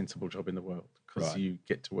most sensible job in the world because you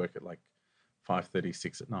get to work at like 5:30,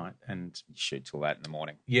 6 at night, and you shoot till that in the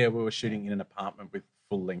morning. Yeah, we were shooting in an apartment with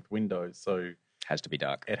full-length windows, so has to be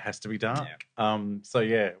dark. It has to be dark.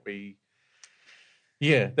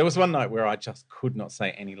 Yeah. There was one night where I just could not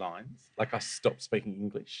say any lines. Like I stopped speaking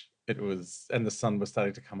English. And the sun was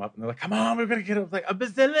starting to come up, and they're like, "Come on, we've got to get up." Like,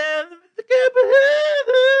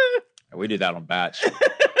 we do that on Batch.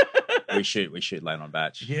 we shoot late on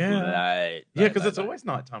Batch. Yeah, because it's always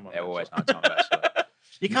nighttime on. Always nighttime on Batch.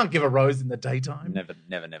 You can't give a rose in the daytime. Never.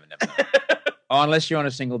 Oh, unless you're on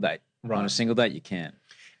a single date. Right. On a single date, you can.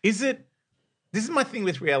 This is my thing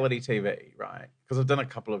with reality TV, right? Because I've done a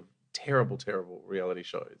couple of terrible, terrible reality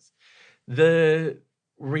shows. The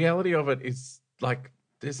reality of it is like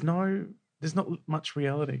there's not much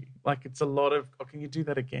reality. Like it's a lot of, oh, can you do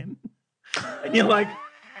that again? And you're like,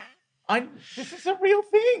 this is a real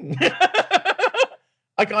thing.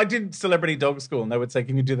 Like I did Celebrity Dog School and they would say,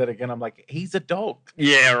 can you do that again? I'm like, he's a dog.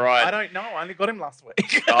 Yeah, right. I don't know. I only got him last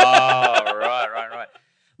week. Oh, right.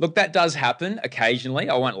 Look, that does happen occasionally.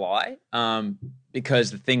 I won't lie.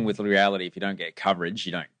 Because the thing with reality, if you don't get coverage,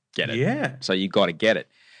 you don't get it. Yeah. So you got to get it.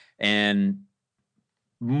 And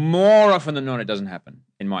more often than not, it doesn't happen,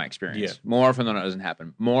 in my experience. Yeah. More often than not, it doesn't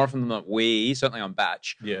happen. More often than not, we, certainly on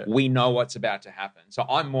Batch, we know what's about to happen. So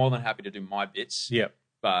I'm more than happy to do my bits. Yeah.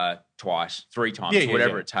 Twice, 3 times,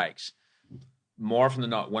 whatever it takes. More often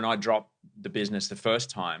than not, when I drop the business the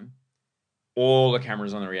first time, all the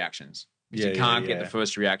cameras on the reactions. Because you can't get the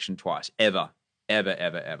first reaction twice, ever.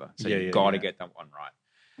 So you've got to get that one right.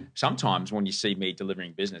 Sometimes when you see me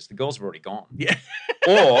delivering business, the girls have already gone. Yeah.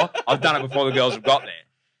 Or I've done it before the girls have got there.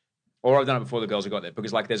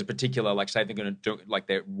 Because like there's a particular, like say they're going to do, like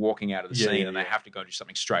they're walking out of the scene and they have to go do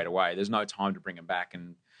something straight away. There's no time to bring them back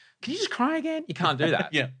and, can you just cry again? You can't do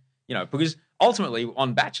that. Yeah. You know, because ultimately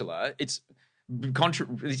on Bachelor, it's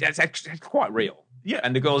quite real. Yeah.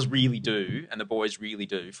 And the girls really do, and the boys really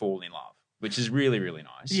do fall in love, which is really, really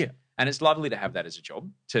nice. Yeah. And it's lovely to have that as a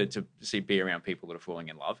job, to be around people that are falling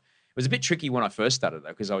in love. It was a bit tricky when I first started, though,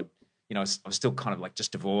 because I was still kind of like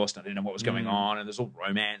just divorced. And I didn't know what was going on, and there's all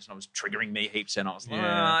romance, and it was triggering me heaps. And I was like,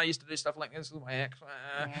 I used to do stuff like this with my ex,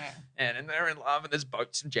 and they're in love, and there's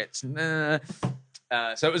boats and jets, and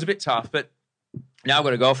so it was a bit tough. But now I've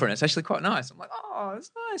got a girlfriend. It's actually quite nice. I'm like, oh, it's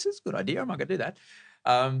nice. It's a good idea. I might go do that.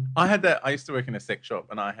 I had that. I used to work in a sex shop,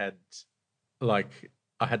 and I had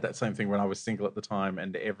that same thing when I was single at the time,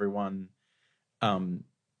 and everyone, adult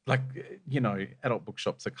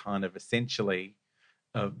bookshops are kind of essentially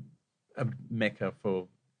a mecca for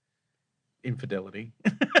infidelity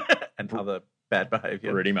and other bad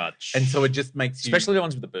behaviour. Pretty much. And so it just makes you... Especially the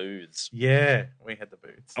ones with the booths. Yeah, we had the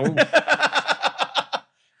booths. Oh.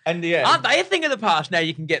 And yeah. Aren't they a thing of the past? Now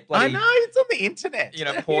you can get bloody... I know, it's on the internet.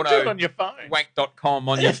 Porno. You do it on your phone. Wank.com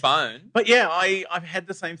on your phone. But yeah, I've had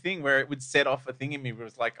the same thing where it would set off a thing in me where it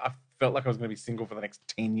was like, I felt like I was going to be single for the next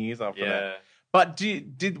 10 years after that. But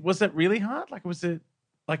was it really hard? Was it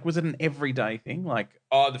an everyday thing?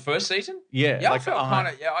 The first season? Yeah. Yeah, I felt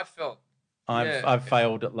I've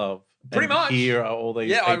failed at love. Pretty much. Here are all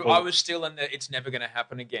these people. I was still in the it's never going to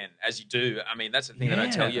happen again, as you do. I mean, that's the thing that I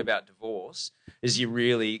tell you about divorce, is you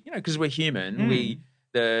really, because we're human,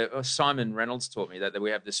 Simon Reynolds taught me that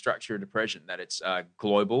we have the structure of depression, that it's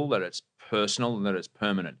global, that it's personal, and that it's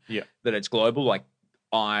permanent. Yeah. That it's global, like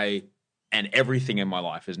and everything in my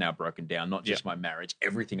life is now broken down, not just my marriage.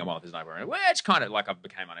 Everything in my life is now broken down. Well, it's kind of like I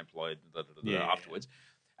became unemployed afterwards.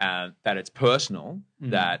 That it's personal,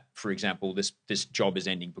 that, for example, this job is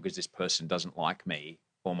ending because this person doesn't like me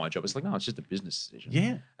or my job. It's like, no, it's just a business decision.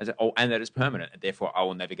 Yeah. And that it's permanent, and therefore I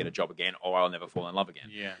will never get a job again, or I'll never fall in love again.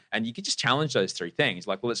 Yeah. And you can just challenge those three things.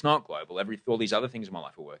 Like, well, it's not global. All these other things in my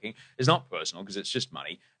life are working. It's not personal because it's just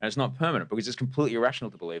money, and it's not permanent because it's completely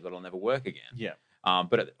irrational to believe that I'll never work again. Yeah.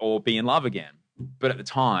 Or be in love again. But at the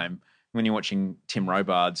time, when you're watching Tim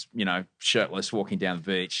Robards, shirtless walking down the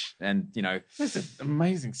beach, and There's an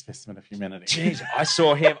amazing specimen of humanity. Jeez, I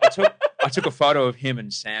saw him. I took a photo of him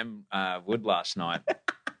and Sam Wood last night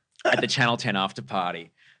at the Channel 10 after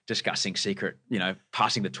party, discussing secret,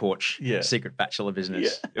 passing the torch, secret bachelor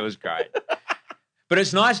business. Yeah. It was great. But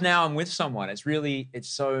it's nice now I'm with someone. It's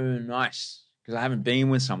so nice because I haven't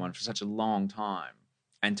been with someone for such a long time.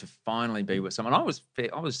 And to finally be with someone, I was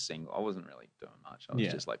single. I wasn't really doing much. I was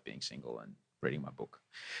just like being single and reading my book.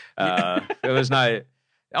 There was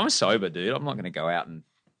I'm sober, dude. I'm not going to go out and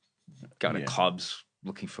go to clubs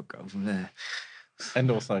looking for girls.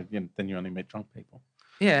 And also, then you only meet drunk people.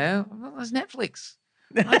 Yeah, well, there's Netflix.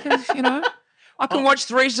 I can watch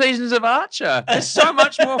 3 seasons of Archer. It's so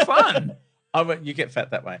much more fun. You get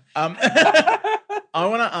fat that way. I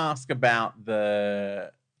want to ask about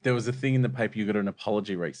there was a thing in the paper, you got an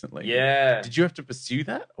apology recently. Yeah. Did you have to pursue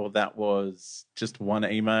that, or that was just one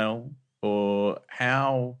email, or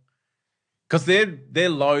how? Because they're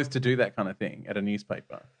loath to do that kind of thing at a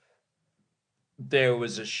newspaper. There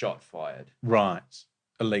was a shot fired. Right.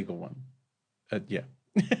 A legal one. Yeah.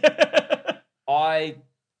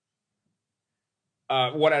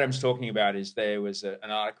 What Adam's talking about is there was an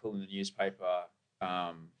article in the newspaper.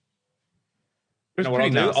 What I'll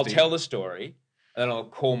do, I'll tell the story. And then I'll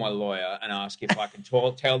call my lawyer and ask if I can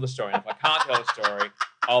tell the story. And if I can't tell the story,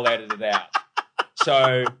 I'll edit it out.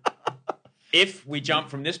 So if we jump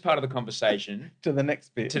from this part of the conversation to the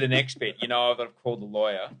next bit, I've called the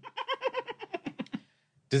lawyer.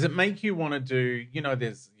 Does it make you want to do,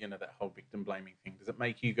 there's, that whole victim blaming thing. Does it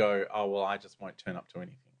make you go, oh, well, I just won't turn up to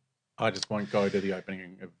anything. I just won't go to the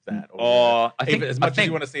opening of that. Or I think as much as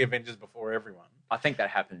you want to see Avengers before everyone. I think that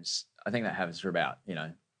happens for about,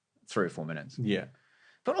 3 or 4 minutes. Yeah.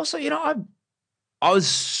 But also, I was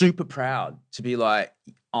super proud to be like,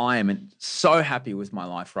 I am so happy with my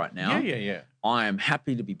life right now. Yeah. I am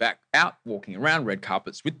happy to be back out walking around red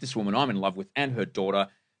carpets with this woman I'm in love with and her daughter.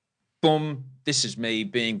 Boom. This is me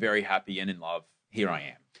being very happy and in love. Here I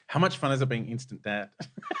am. How much fun is it being instant dad?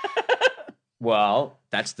 Well,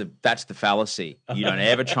 that's the fallacy. You don't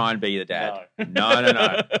ever try and be the dad.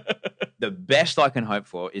 No. The best I can hope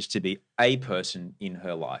for is to be a person in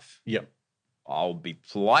her life. Yep. I'll be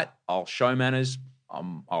polite. I'll show manners.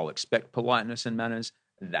 I'll expect politeness and manners.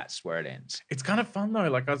 That's where it ends. It's kind of fun though.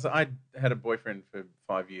 Like I had a boyfriend for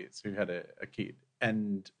 5 years who had a kid,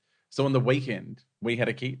 and so on the weekend we had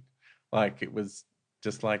a kid. Like it was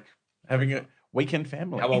just like having a weekend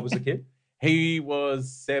family. How old was the kid? He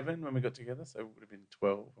was 7 when we got together, so it would have been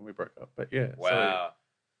 12 when we broke up. But yeah. Wow.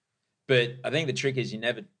 But I think the trick is you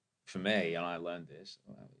never, for me, and I learned this,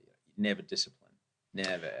 never discipline.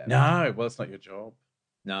 Never. Ever. No, well, it's not your job.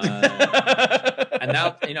 No. And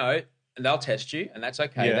they'll test you, and that's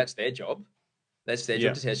okay. Yeah. That's their job. That's their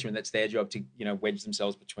job to test you, and that's their job to, wedge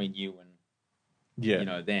themselves between you and,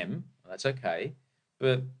 them. That's okay.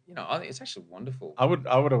 But, I think it's actually wonderful. I would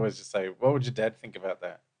always just say, what would your dad think about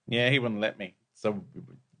that? Yeah, he wouldn't let me. So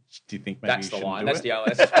do you think maybe that's you the line? Do that's it? the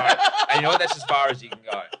that's as far. And you know what? That's as far as you can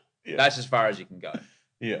go. Yeah. That's as far as you can go.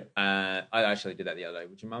 Yeah. I actually did that the other day.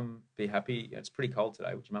 Would your mum be happy? It's pretty cold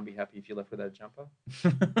today. Would your mum be happy if you left without a jumper?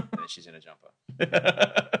 And then she's in a jumper.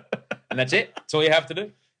 And that's it. That's all you have to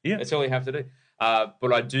do. Yeah. That's all you have to do.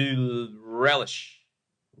 But I do relish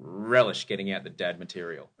getting out the dad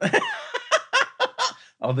material.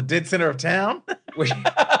 Oh, the dead center of town?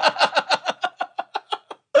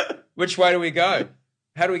 Which way do we go?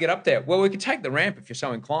 How do we get up there? Well, we could take the ramp if you're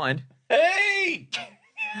so inclined. Hey!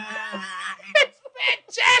 It's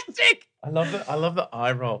fantastic. I love the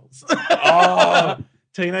eye rolls. Oh,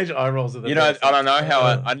 teenage eye rolls are the best. I don't know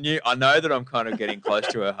how I know that I'm kind of getting close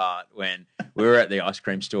to her heart when we were at the ice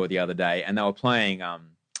cream store the other day and they were playing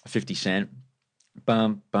 50 Cent.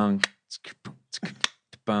 Bum bum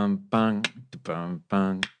bum bum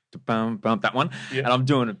bum bum bum, that one. Yeah. And I'm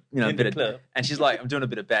doing a bit of, and she's like, I'm doing a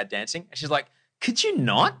bit of bad dancing. And she's like, could you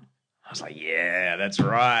not? I was like, yeah, that's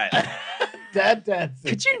right. Dad dancing.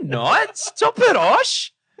 Could you not? Stop it,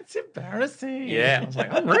 Osh. That's embarrassing. Yeah, I was like,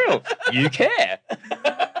 unreal. You care.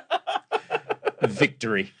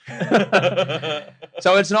 Victory.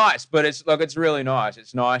 So it's nice, but it's really nice.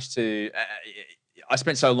 It's nice to. I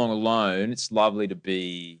spent so long alone. It's lovely to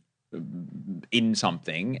be in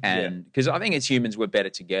something, and because I think as humans we're better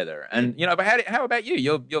together. And but how about you?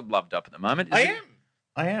 You're loved up at the moment. I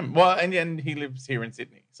am. Well, and he lives here in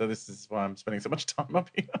Sydney, so this is why I'm spending so much time up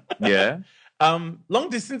here. Yeah. Long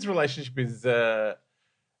distance relationship is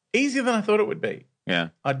easier than I thought it would be. Yeah.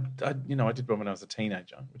 I did one when I was a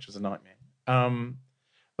teenager, which was a nightmare.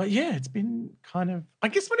 But yeah, it's been kind of. I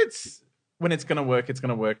guess when it's going to work, it's going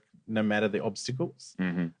to work no matter the obstacles.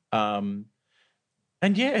 Mm-hmm.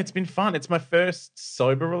 And yeah, it's been fun. It's my first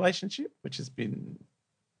sober relationship, which has been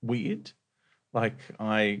weird. Like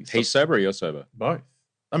He's sober or you're sober? Both.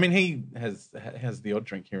 I mean, he has the odd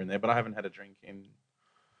drink here and there, but I haven't had a drink in,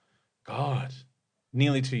 God,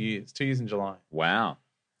 nearly 2 years. 2 years in July. Wow.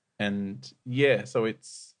 And yeah, so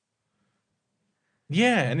it's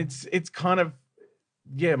kind of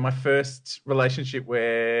my first relationship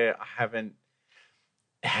where I haven't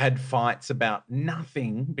had fights about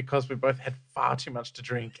nothing because we both had far too much to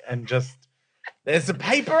drink and just there's a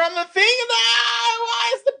paper on the thing and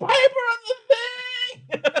why is the paper on the thing?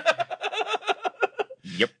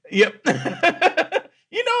 Yep.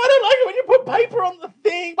 You know, I don't like it when you put paper on the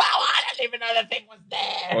thing. Well, I didn't even know the thing was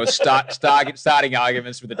there. Or starting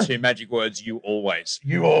arguments with the two magic words, you always.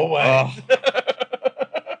 You always. Oh.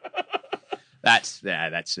 That's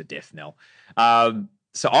the death knell.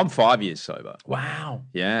 So I'm 5 years sober. Wow.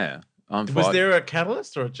 Yeah. Was there a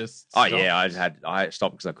catalyst or just stopped? Oh yeah, I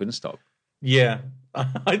stopped because I couldn't stop. Yeah.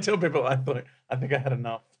 I tell people I think I had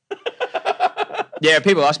enough. Yeah,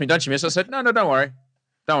 people ask me, don't you miss? I said, no, don't worry.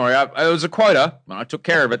 Don't worry. It was a quota, and I took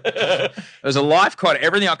care of it. It was a life quota.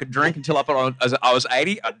 Everything I could drink until I was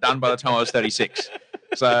 80, I'd done by the time I was 36.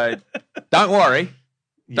 So don't worry.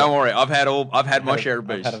 Yeah. Don't worry. I've had my share of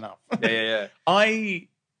booze. I've had enough. Yeah.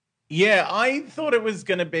 I thought it was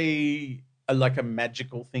going to be a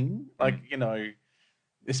magical thing. Like,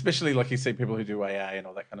 especially like you see people who do AA and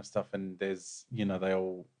all that kind of stuff. And there's, they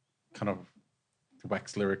all kind of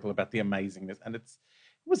wax lyrical about the amazingness. And it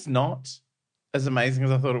was not as amazing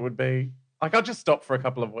as I thought it would be. Like I just stopped for a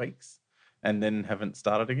couple of weeks and then haven't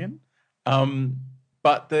started again.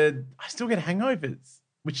 But I still get hangovers,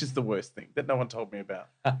 which is the worst thing that no one told me about.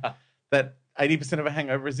 That 80% of a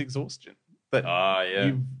hangover is exhaustion. That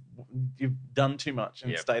you've done too much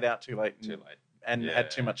and stayed out too late and had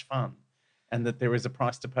too much fun. And that there is a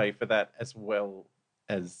price to pay for that as well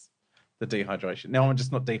as the dehydration. Now I'm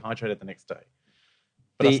just not dehydrated the next day.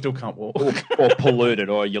 But I still can't walk. or polluted,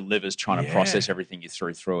 or your liver's trying to process everything you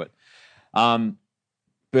threw through it.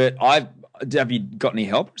 But have you got any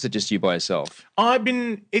help, or is it just you by yourself?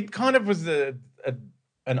 It kind of was an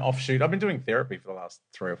offshoot. I've been doing therapy for the last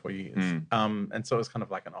 3 or 4 years. And so it was kind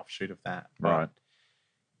of like an offshoot of that. Right.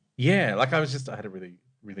 Yeah, like I had a really,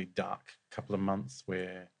 really dark couple of months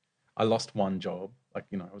where I lost one job. Like,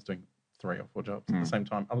 I was doing 3 or 4 jobs at the same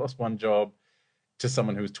time. I lost one job to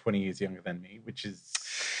someone who was 20 years younger than me, which is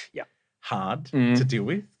hard to deal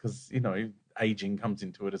with because, aging comes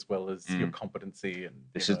into it as well as your competency. And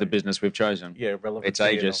this is the business we've chosen. Yeah, relevancy. It's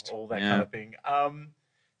ageist. All that kind of thing.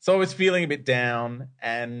 So I was feeling a bit down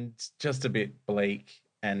and just a bit bleak.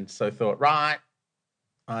 And so thought, right.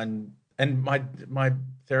 And my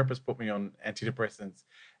therapist put me on antidepressants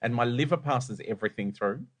and my liver passes everything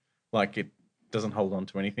through. Like it doesn't hold on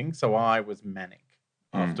to anything. So I was manic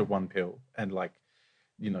after one pill and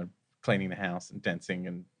cleaning the house and dancing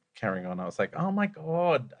and carrying on. I was like, oh my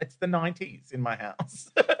God, it's the 90s in my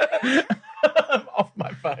house. I'm off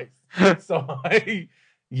my face. So I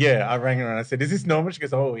rang her and I said, is this normal? She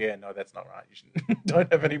goes, oh yeah, no, that's not right. You shouldn't,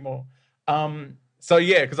 don't have any more.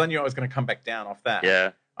 Because I knew I was going to come back down off that.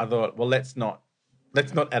 Yeah. I thought, well, let's not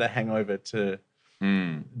add a hangover to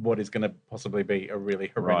what is going to possibly be a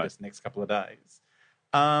really horrendous next couple of days.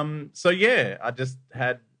 I just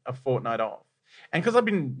had a fortnight off. And because I've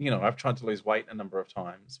been, I've tried to lose weight a number of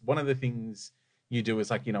times. One of the things you do is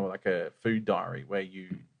like a food diary where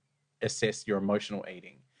you assess your emotional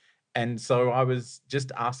eating. And so I was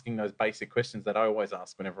just asking those basic questions that I always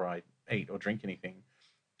ask whenever I eat or drink anything.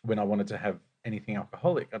 When I wanted to have anything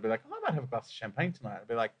alcoholic, I'd be like, I might have a glass of champagne tonight. I'd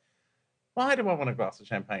be like, why do I want a glass of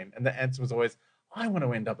champagne? And the answer was always, I want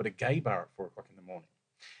to end up at a gay bar at 4 o'clock in the morning.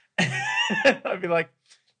 I'd be like,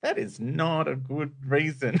 that is not a good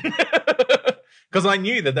reason. Because I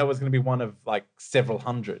knew that was going to be one of like several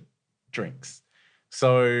hundred drinks.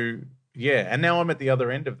 So, yeah. And now I'm at the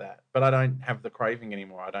other end of that. But I don't have the craving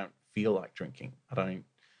anymore. I don't feel like drinking. I don't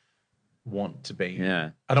want to be. Yeah.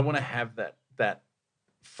 I don't want to have that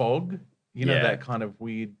fog. You know, Yeah. that kind of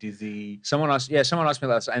weird, dizzy. Someone asked me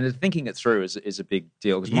last, and thinking it through is a big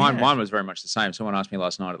deal because mine was very much the same. Someone asked me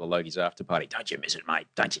last night at the Logies after party, "Don't you miss it, mate?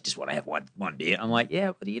 Don't you just want to have one beer?" I'm like,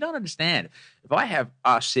 "Yeah, but you don't understand. If I have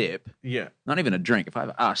a sip, not even a drink, if I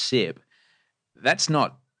have a sip, that's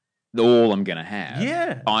not all I'm going to have.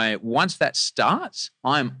 Yeah. Once that starts,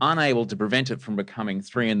 I'm unable to prevent it from becoming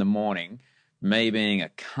 3 a.m, me being a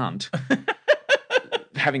cunt,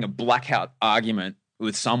 having a blackout argument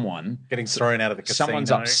with someone, getting thrown out of the casino. Someone's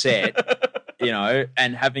upset,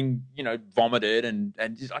 and having, vomited and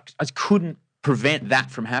I couldn't prevent that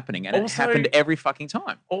from happening. And it happened every fucking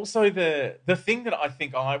time. Also, the thing that I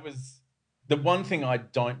think the one thing I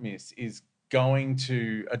don't miss is going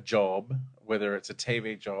to a job, whether it's a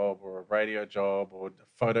TV job or a radio job or a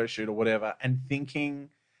photo shoot or whatever, and thinking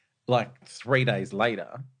like 3 days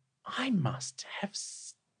later, I must have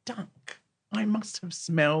stunk. I must have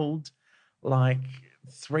smelled like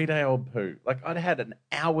 3-day-old poo. Like I'd had an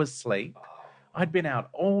hour's sleep. I'd been out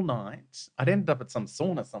all night. I'd ended up at some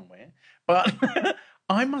sauna somewhere. But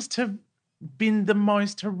I must have been the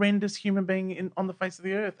most horrendous human being on the face of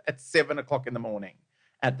the earth at 7 o'clock in the morning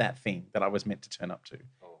at that thing that I was meant to turn up to,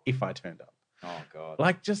 if I turned up. Oh, God.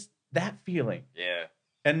 Like just that feeling. Yeah.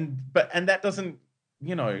 And that doesn't,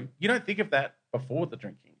 you don't think of that before the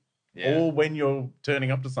drinking. Yeah. Or when you're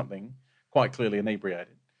turning up to something quite clearly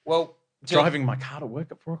inebriated. Well, driving my car to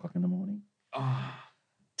work at 4 o'clock in the morning.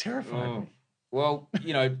 Terrified me. Well,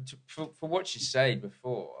 for what you said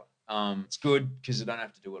before, it's good because I don't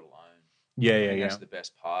have to do it alone. Yeah. That's the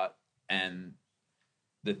best part. And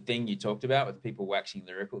the thing you talked about with people waxing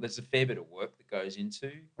lyrical, there's a fair bit of work that goes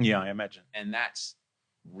into. Yeah, I imagine. And that's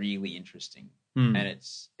really interesting. Mm. And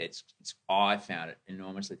it's I found it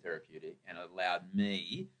enormously therapeutic, and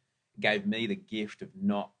it gave me the gift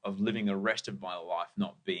of living the rest of my life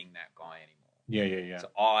not being that guy anymore. Yeah. So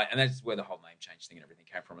and that's where the whole name change thing and everything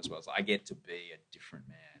came from as well. So I get to be a different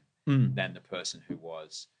man than the person who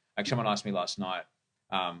was. Like someone asked me last night,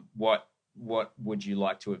 what would you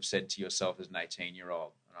like to have said to yourself as an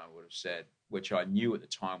 18-year-old? And I would have said, which I knew at the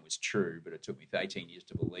time was true, but it took me 18 years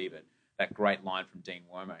to believe it. That great line from Dean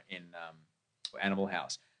Wormer in Animal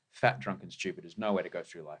House: "Fat, drunk, and stupid is nowhere to go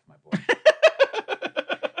through life, my boy."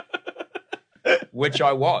 Which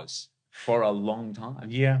I was for a long time.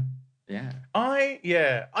 Yeah. Yeah. I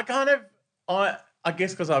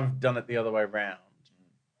guess because I've done it the other way around.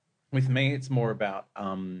 With me, it's more about,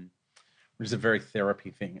 which is a very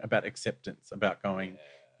therapy thing, about acceptance, about going,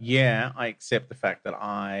 I accept the fact that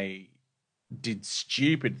I did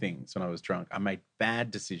stupid things when I was drunk. I made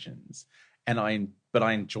bad decisions, but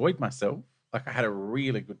I enjoyed myself. Like I had a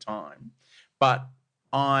really good time, but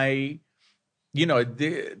the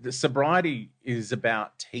sobriety is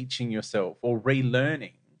about teaching yourself or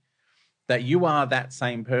relearning that you are that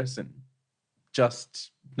same person,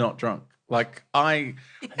 just not drunk. Like I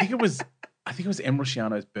think it was Em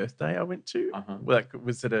Rusciano's birthday I went to. Like it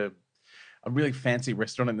was at a really fancy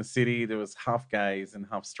restaurant in the city. There was half gays and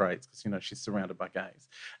half straights because, she's surrounded by gays.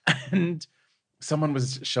 And someone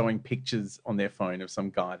was showing pictures on their phone of some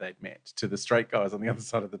guy they'd met to the straight guys on the other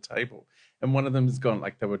side of the table. And one of them has gone,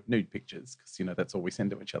 like they were nude pictures because, that's all we send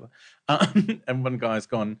to each other. And one guy's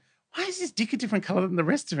gone, "Why is his dick a different color than the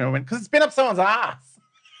rest of him?" I went, "Because it's been up someone's ass."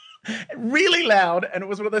 Really loud. And it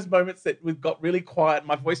was one of those moments that we got really quiet.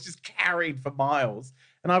 My voice just carried for miles.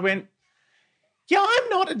 And I went, "Yeah, I'm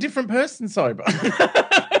not a different person sober."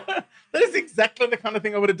 That is exactly the kind of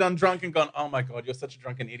thing I would have done drunk and gone, "Oh my God, you're such a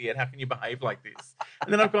drunken idiot. How can you behave like this?"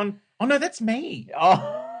 And then I've gone, "Oh no, that's me.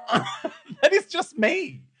 Oh, that is just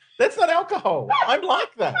me. That's not alcohol. I'm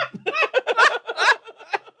like that."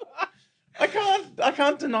 I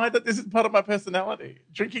can't deny that this is part of my personality.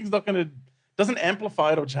 Drinking's doesn't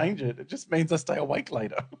amplify it or change it. It just means I stay awake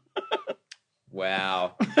later.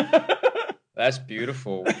 Wow. That's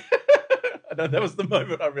beautiful. I know, that was the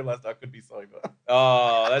moment I realized I could be sober.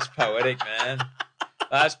 Oh, that's poetic, man.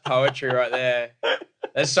 That's poetry right there.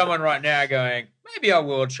 There's someone right now going, maybe I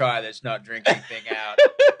will try this not drinking thing out.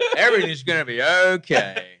 Everything's going to be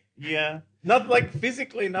okay. Yeah. Not like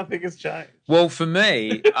physically, nothing has changed. Well, for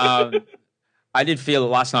me, I did feel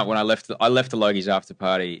last night when I left the Logies after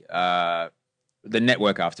party, the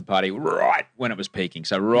network after party, right when it was peaking.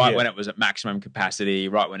 So when it was at maximum capacity,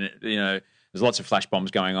 right when it, there's lots of flash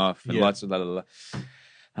bombs going off and lots of blah, blah, blah.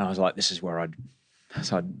 And I was like, this is where I'd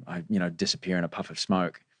disappear in a puff of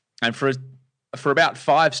smoke. And for about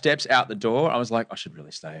 5 steps out the door, I was like, I should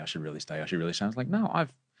really stay. I was like, no,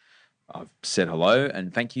 I've said hello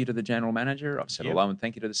and thank you to the general manager. I've said hello and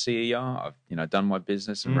thank you to the CEO. I've done my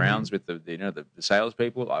business and rounds with the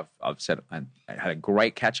salespeople. I've said and had a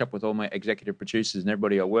great catch up with all my executive producers and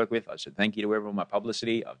everybody I work with. I said thank you to everyone, my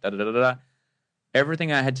publicity.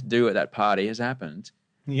 Everything I had to do at that party has happened.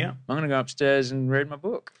 Yeah, I'm going to go upstairs and read my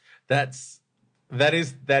book. That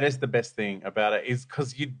is the best thing about it is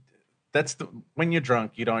because when you're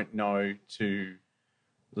drunk, you don't know to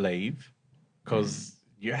leave because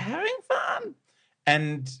you're having fun.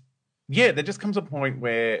 And yeah, there just comes a point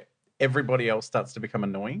where everybody else starts to become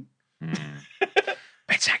annoying.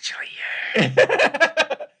 It's actually you.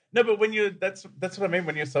 No, but when that's what I mean.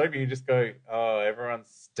 When you're sober, you just go, oh,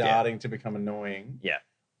 everyone's starting to become annoying. Yeah.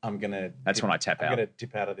 That's when I tap out. I'm going to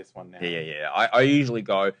dip out of this one now. Yeah. I usually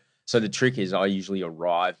go, so the trick is I usually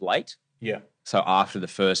arrive late. Yeah. So after the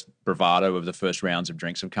first bravado of the first rounds of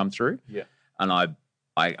drinks have come through. Yeah. And I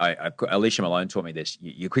Alicia Malone taught me this.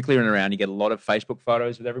 You quickly run around, you get a lot of Facebook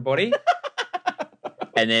photos with everybody.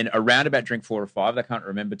 And then around about drink 4 or 5, they can't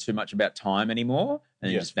remember too much about time anymore,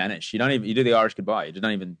 and you just vanish. You do the Irish goodbye. You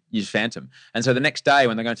just phantom. And so the next day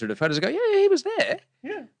when they're going through the photos, I go, yeah, he was there.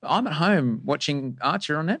 Yeah. I'm at home watching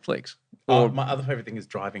Archer on Netflix. My other favorite thing is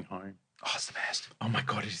driving home. Oh, it's the best. Oh my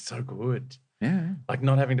God, it is so good. Yeah. Like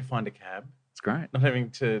not having to find a cab. It's great. Not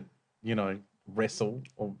having to, wrestle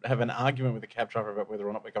or have an argument with a cab driver about whether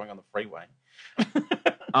or not we're going on the freeway.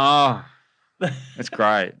 Oh, it's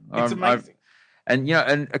great. It's amazing.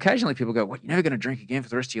 And occasionally people go, "What? You're never going to drink again for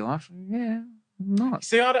the rest of your life?" Yeah, I'm not.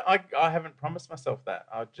 See, I haven't promised myself that.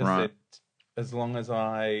 I just said as long as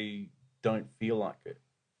I don't feel like it,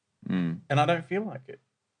 and I don't feel like it.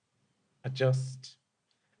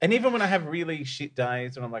 And even when I have really shit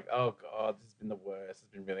days, and I'm like, "Oh God, this has been the worst.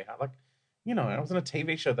 It's been really hard." Like, I was on a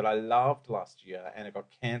TV show that I loved last year, and it got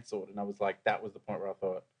cancelled, and I was like, that was the point where I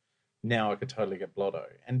thought, now I could totally get blotto,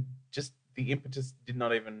 and just the impetus did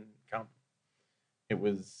not even come. I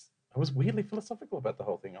was weirdly philosophical about the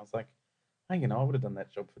whole thing. I was like, hey, I would have done that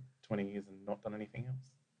job for 20 years and not done anything else.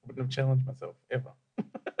 I wouldn't have challenged myself ever.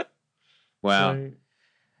 Wow. So,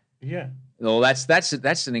 yeah. Well,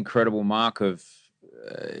 that's an incredible mark of,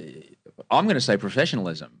 I'm going to say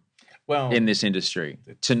professionalism. Well, in this industry,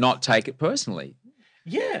 to not take it personally.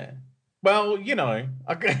 Yeah. Well, it was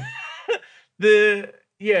the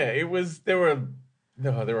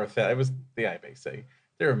ABC.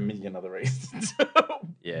 There are a million other reasons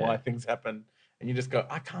why things happen. And you just go,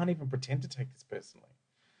 I can't even pretend to take this personally.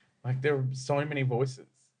 Like there are so many voices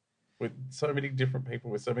with so many different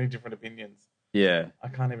people with so many different opinions. Yeah. I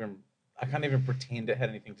can't even pretend it had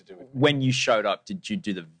anything to do with me. When you showed up, did you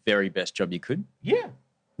do the very best job you could? Yeah.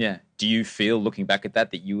 Yeah. Do you feel, looking back at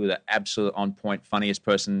that you were the absolute on point, funniest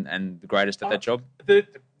person and the greatest at that job?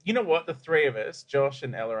 You know what? The three of us, Josh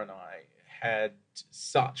and Ella and I, had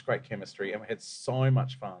such great chemistry and we had so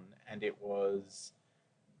much fun. And it was,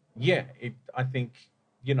 I think,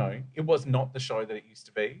 it was not the show that it used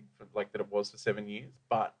to be, that it was for 7 years,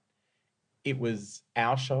 but it was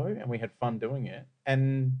our show and we had fun doing it.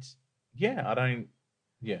 And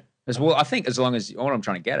As well, I think as long as, what I'm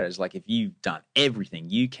trying to get at is if you've done everything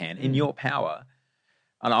you can in your power,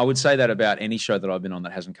 and I would say that about any show that I've been on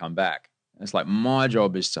that hasn't come back. It's my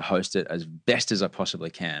job is to host it as best as I possibly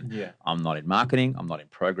can. Yeah. I'm not in marketing. I'm not in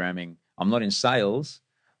programming. I'm not in sales.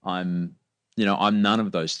 I'm none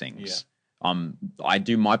of those things. Yeah. I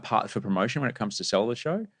do my part for promotion when it comes to sell the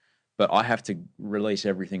show, but I have to release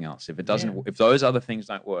everything else. If it doesn't, if those other things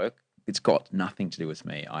don't work, it's got nothing to do with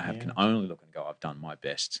me. I can only look and go, I've done my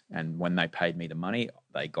best. And when they paid me the money,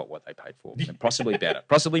 they got what they paid for. And possibly better,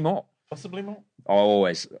 possibly more. Possibly more.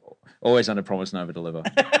 Always under promise and over deliver.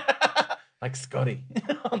 Like Scotty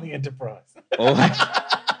on the Enterprise.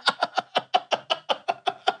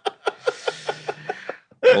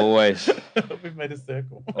 Always. We've made a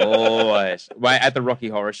circle. Always. Wait, at the Rocky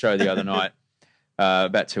Horror Show the other night,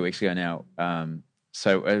 about 2 weeks ago now,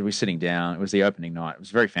 so we're sitting down. It was the opening night. It was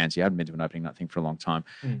very fancy. I hadn't been to an opening night thing for a long time.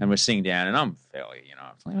 And we're sitting down, and I'm fairly,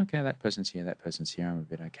 I was like, okay, that person's here, I'm a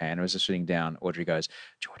bit okay. And I was just sitting down. Audrey goes,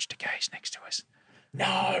 George Takei's next to us.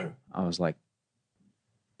 No. I was like,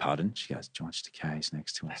 pardon? She goes, George Takei's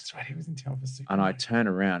next to us. That's right. He was in town for Super. And I turn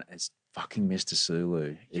around. It's fucking Mr.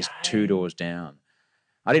 Sulu. He's 2 doors down.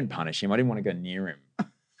 I didn't punish him. I didn't want to go near him.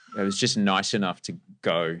 It was just nice enough to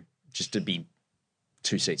go, just to be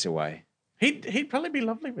 2 seats away. He'd probably be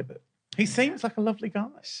lovely with it. He seems like a lovely guy.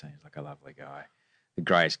 Seems like a lovely guy. The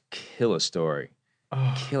greatest killer story.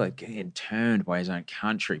 Killer, getting turned by his own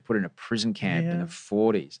country, put in a prison camp in the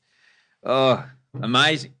 40s. Oh,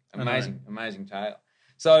 amazing tale.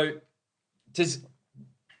 So,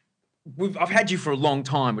 I've had you for a long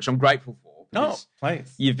time, which I'm grateful for. No, Because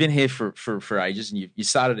please. you've been here for ages, and you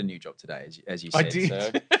started a new job today, as you said. I did.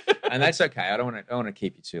 So, and that's okay. I don't want to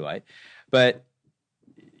keep you too late. But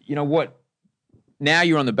you know what? Now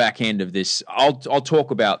you're on the back end of this. I'll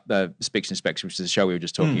talk about the Specs and Specs, which is the show we were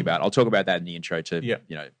just talking about. I'll talk about that in the intro too. Yeah.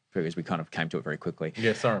 Because we kind of came to it very quickly.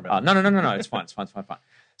 Yeah, sorry about No. It's fine. It's fine.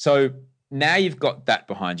 So now you've got that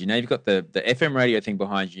behind you. Now you've got the FM radio thing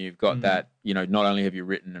behind you. You've got that, not only have you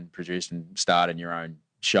written and produced and starred in your own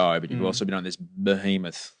show, but you've also been on this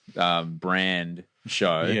behemoth brand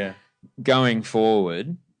show. Yeah. Going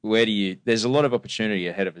forward, there's a lot of opportunity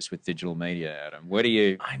ahead of us with digital media, Adam. What are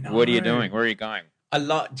you doing? Where are you going?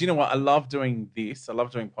 Do you know what? I love doing this. I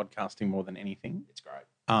love doing podcasting more than anything. It's great.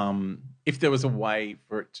 If there was a way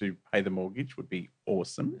for it to pay the mortgage, would be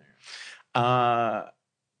awesome. I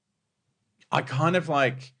kind of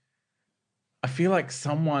I feel like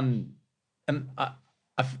someone, and I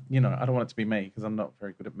don't want it to be me because I'm not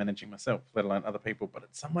very good at managing myself, let alone other people, but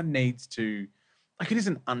someone needs to, it is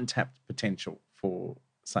an untapped potential for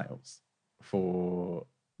sales, for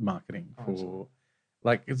marketing,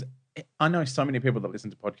 I know so many people that listen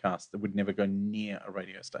to podcasts that would never go near a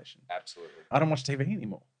radio station. Absolutely. I don't watch TV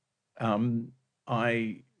anymore.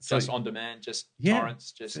 Just on demand, just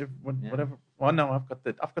torrents, just whatever. Well, no, I've got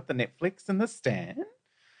the Netflix and the Stan,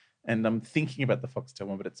 and I'm thinking about the Foxtel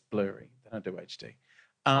one, but it's blurry. They don't do HD.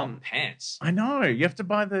 Pants. I know. You have to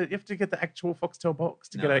get the actual Foxtel box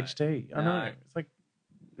to get HD. I know. It's like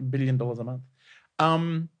 $1 billion a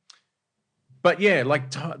month. But yeah,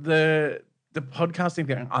 the podcasting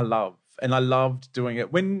thing I love, and I loved doing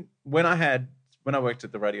it when I worked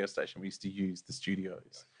at the radio station. We used to use the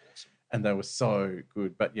studios. And they were so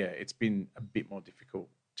good. But yeah, it's been a bit more difficult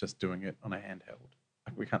just doing it on a handheld.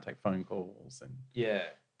 We can't take phone calls and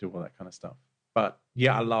do all that kind of stuff. But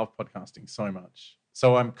yeah, I love podcasting so much.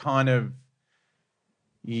 So I'm kind of,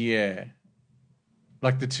 the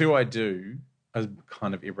two I do are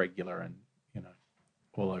kind of irregular and,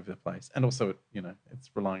 all over the place. And also,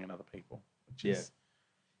 it's relying on other people, which is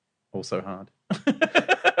also hard.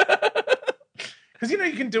 Because, you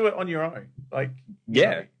can do it on your own.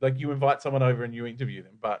 You invite someone over and you interview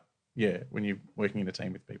them. But, when you're working in a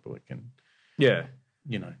team with people, it can,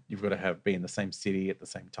 you've got to be in the same city at the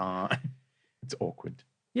same time. It's awkward.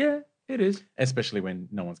 Yeah, it is. Especially when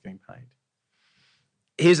no one's getting paid.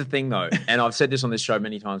 Here's the thing, though, and I've said this on this show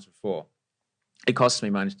many times before. It costs me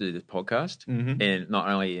money to do this podcast, and not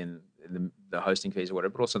only in the hosting fees or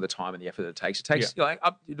whatever, but also the time and the effort that it takes. It takes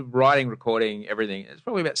up writing, recording, everything. It's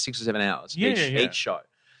probably about 6 or 7 hours each show.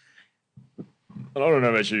 And I don't know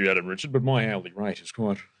about you, Adam Richard, but my hourly rate is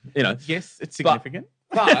quite, Yes, it's significant.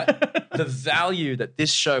 But the value that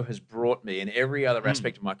this show has brought me in every other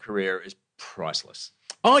aspect of my career is priceless.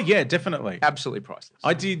 Oh yeah, definitely, absolutely priceless.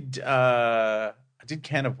 I did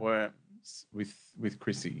Can of Worms with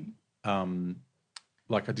Chrissy.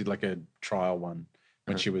 I did a trial one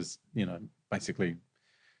when she was, basically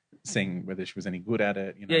seeing whether she was any good at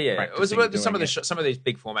it. It was some of these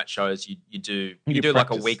big format shows you do like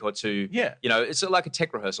a week or two. Yeah, it's like a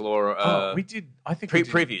tech rehearsal or we did. I think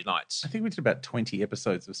preview nights. I think we did about 20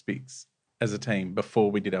 episodes of Speaks as a team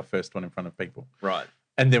before we did our first one in front of people. Right.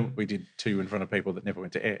 And then we did 2 in front of people that never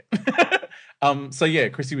went to air. So yeah,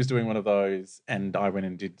 Chrissy was doing one of those, and I went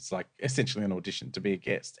and did essentially an audition to be a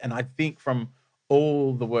guest. And I think from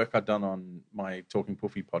all the work I'd done on my Talking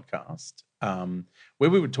Poofy podcast, where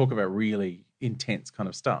we would talk about really intense kind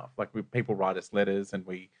of stuff, people write us letters and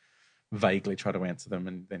we vaguely try to answer them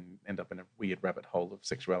and then end up in a weird rabbit hole of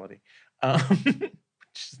sexuality.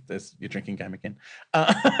 There's your drinking game again.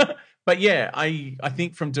 But yeah, I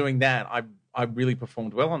think from doing that, I really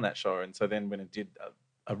performed well on that show. And so then when it did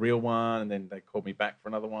a real one, and then they called me back for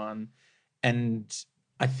another one. And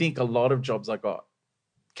I think a lot of jobs I got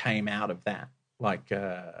came out of that.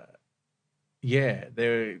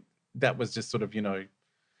 That was just sort of,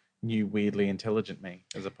 new, weirdly intelligent me,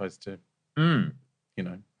 as opposed to,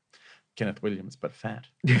 Kenneth Williams, but fat.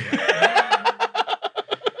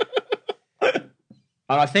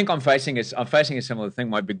 And I think I'm facing a similar thing.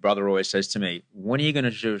 My big brother always says to me, when are you going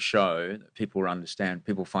to do a show that people understand,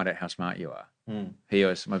 people find out how smart you are?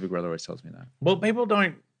 My big brother always tells me that. Well, people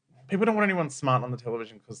don't want anyone smart on the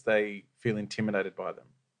television because they feel intimidated by them.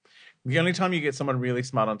 The only time you get someone really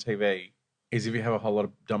smart on TV is if you have a whole lot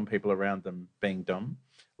of dumb people around them being dumb.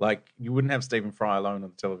 You wouldn't have Stephen Fry alone on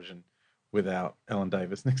the television without Ellen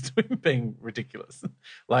Davis next to him being ridiculous.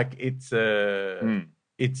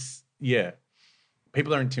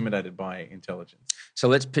 People are intimidated by intelligence. So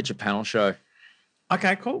let's pitch a panel show.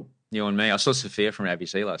 Okay, cool. You and me. I saw Sophia from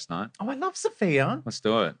ABC last night. Oh, I love Sophia. Let's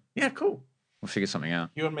do it. Yeah, cool. We'll figure something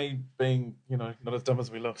out. You and me being, not as dumb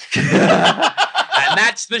as we look. And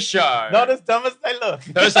that's the show. Not as dumb as they look.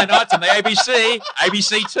 Thursday nights on the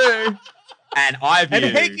ABC2, and iView. And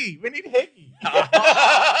Heggie. We need Heggie. Wouldn't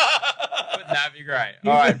that be great?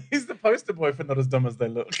 All right. He's the poster boy for Not As Dumb As They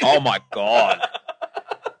Look. Oh, my God.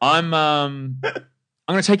 I'm going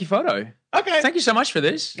to take your photo. Okay. Thank you so much for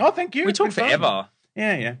this. Oh, thank you. We talk forever.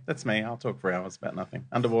 Yeah. That's me. I'll talk for hours about nothing.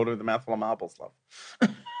 Underwater with a mouthful of marbles, love.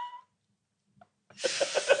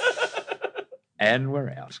 And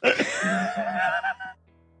we're out.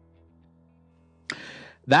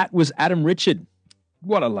 That was Adam Richard.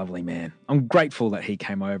 What a lovely man. I'm grateful that he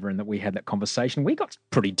came over and that we had that conversation. We got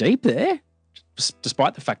pretty deep there,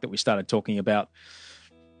 despite the fact that we started talking about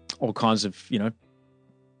all kinds of,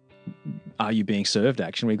 are you being served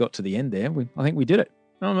action. We got to the end there. I think we did it.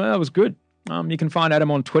 That was good. You can find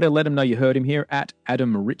Adam on Twitter. Let him know you heard him here at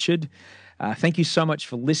Adam Richard. Thank you so much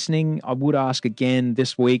for listening. I would ask again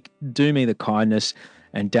this week, do me the kindness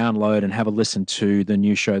and download and have a listen to the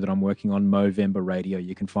new show that I'm working on, Movember Radio.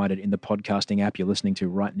 You can find it in the podcasting app you're listening to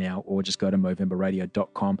right now, or just go to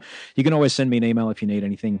movemberradio.com. You can always send me an email if you need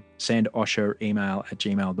anything. Send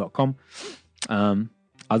osheremail@gmail.com.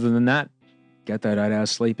 Other than that, get that 8 hours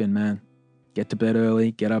sleep in, man. Get to bed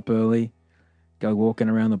early, get up early, go walking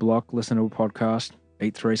around the block, listen to a podcast,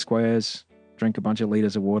 eat 3 squares, drink a bunch of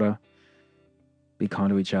liters of water. Be kind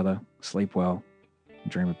to each other, sleep well,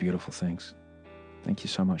 and dream of beautiful things. Thank you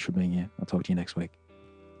so much for being here. I'll talk to you next week.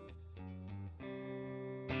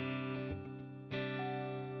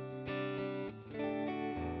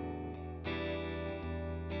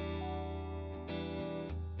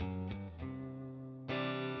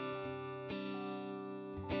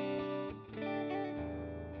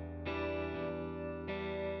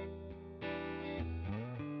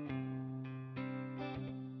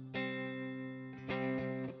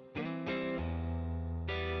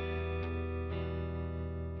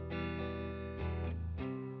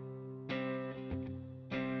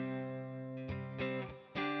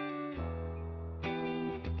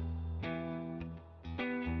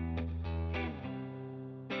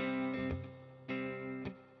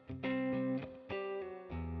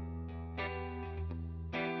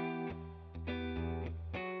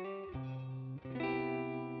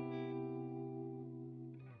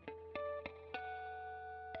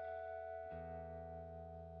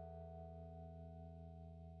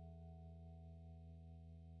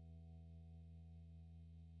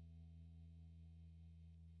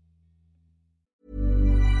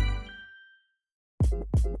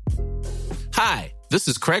 Hi, this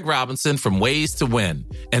is Craig Robinson from Ways to Win,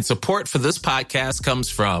 and support for this podcast comes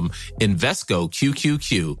from Invesco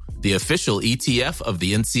QQQ, the official ETF of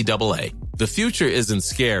the NCAA. The future isn't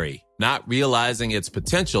scary. Not realizing its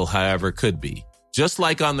potential, however, could be. Just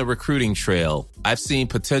like on the recruiting trail, I've seen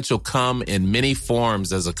potential come in many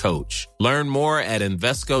forms as a coach. Learn more at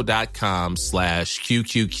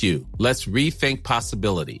Invesco.com/QQQ. Let's rethink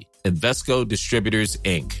possibility. Invesco Distributors,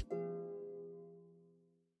 Inc.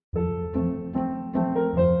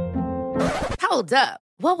 Hold up.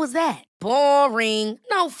 What was that? Boring.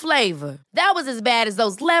 No flavor. That was as bad as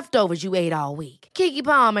those leftovers you ate all week. Keke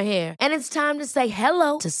Palmer here, and it's time to say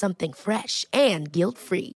hello to something fresh and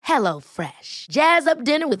guilt-free. Hello Fresh. Jazz up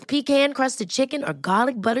dinner with pecan-crusted chicken or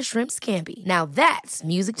garlic butter shrimp scampi. Now that's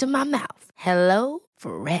music to my mouth. Hello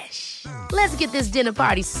Fresh. Let's get this dinner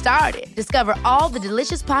party started. Discover all the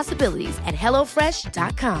delicious possibilities at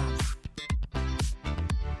hellofresh.com.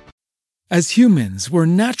 As humans, we're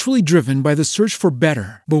naturally driven by the search for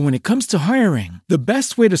better. But when it comes to hiring, the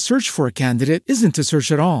best way to search for a candidate isn't to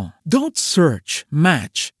search at all. Don't search,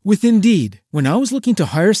 match with Indeed. When I was looking to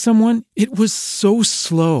hire someone, it was so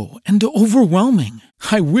slow and overwhelming.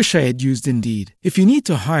 I wish I had used Indeed. If you need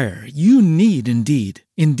to hire, you need Indeed.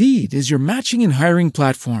 Indeed is your matching and hiring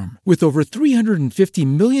platform with over 350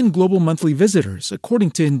 million global monthly visitors,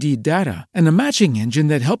 according to Indeed data, and a matching engine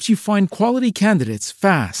that helps you find quality candidates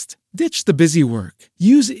fast. Ditch the busy work.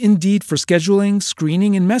 Use Indeed for scheduling,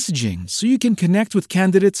 screening, and messaging so you can connect with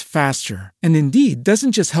candidates faster. And Indeed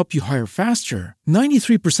doesn't just help you hire faster.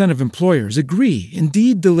 93% of employers agree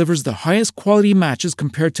Indeed delivers the highest quality matches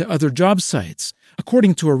compared to other job sites,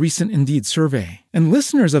 according to a recent Indeed survey. And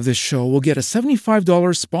listeners of this show will get a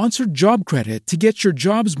 $75 sponsored job credit to get your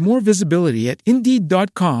jobs more visibility at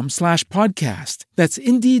Indeed.com/podcast. That's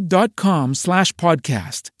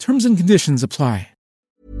Indeed.com/podcast. Terms and conditions apply.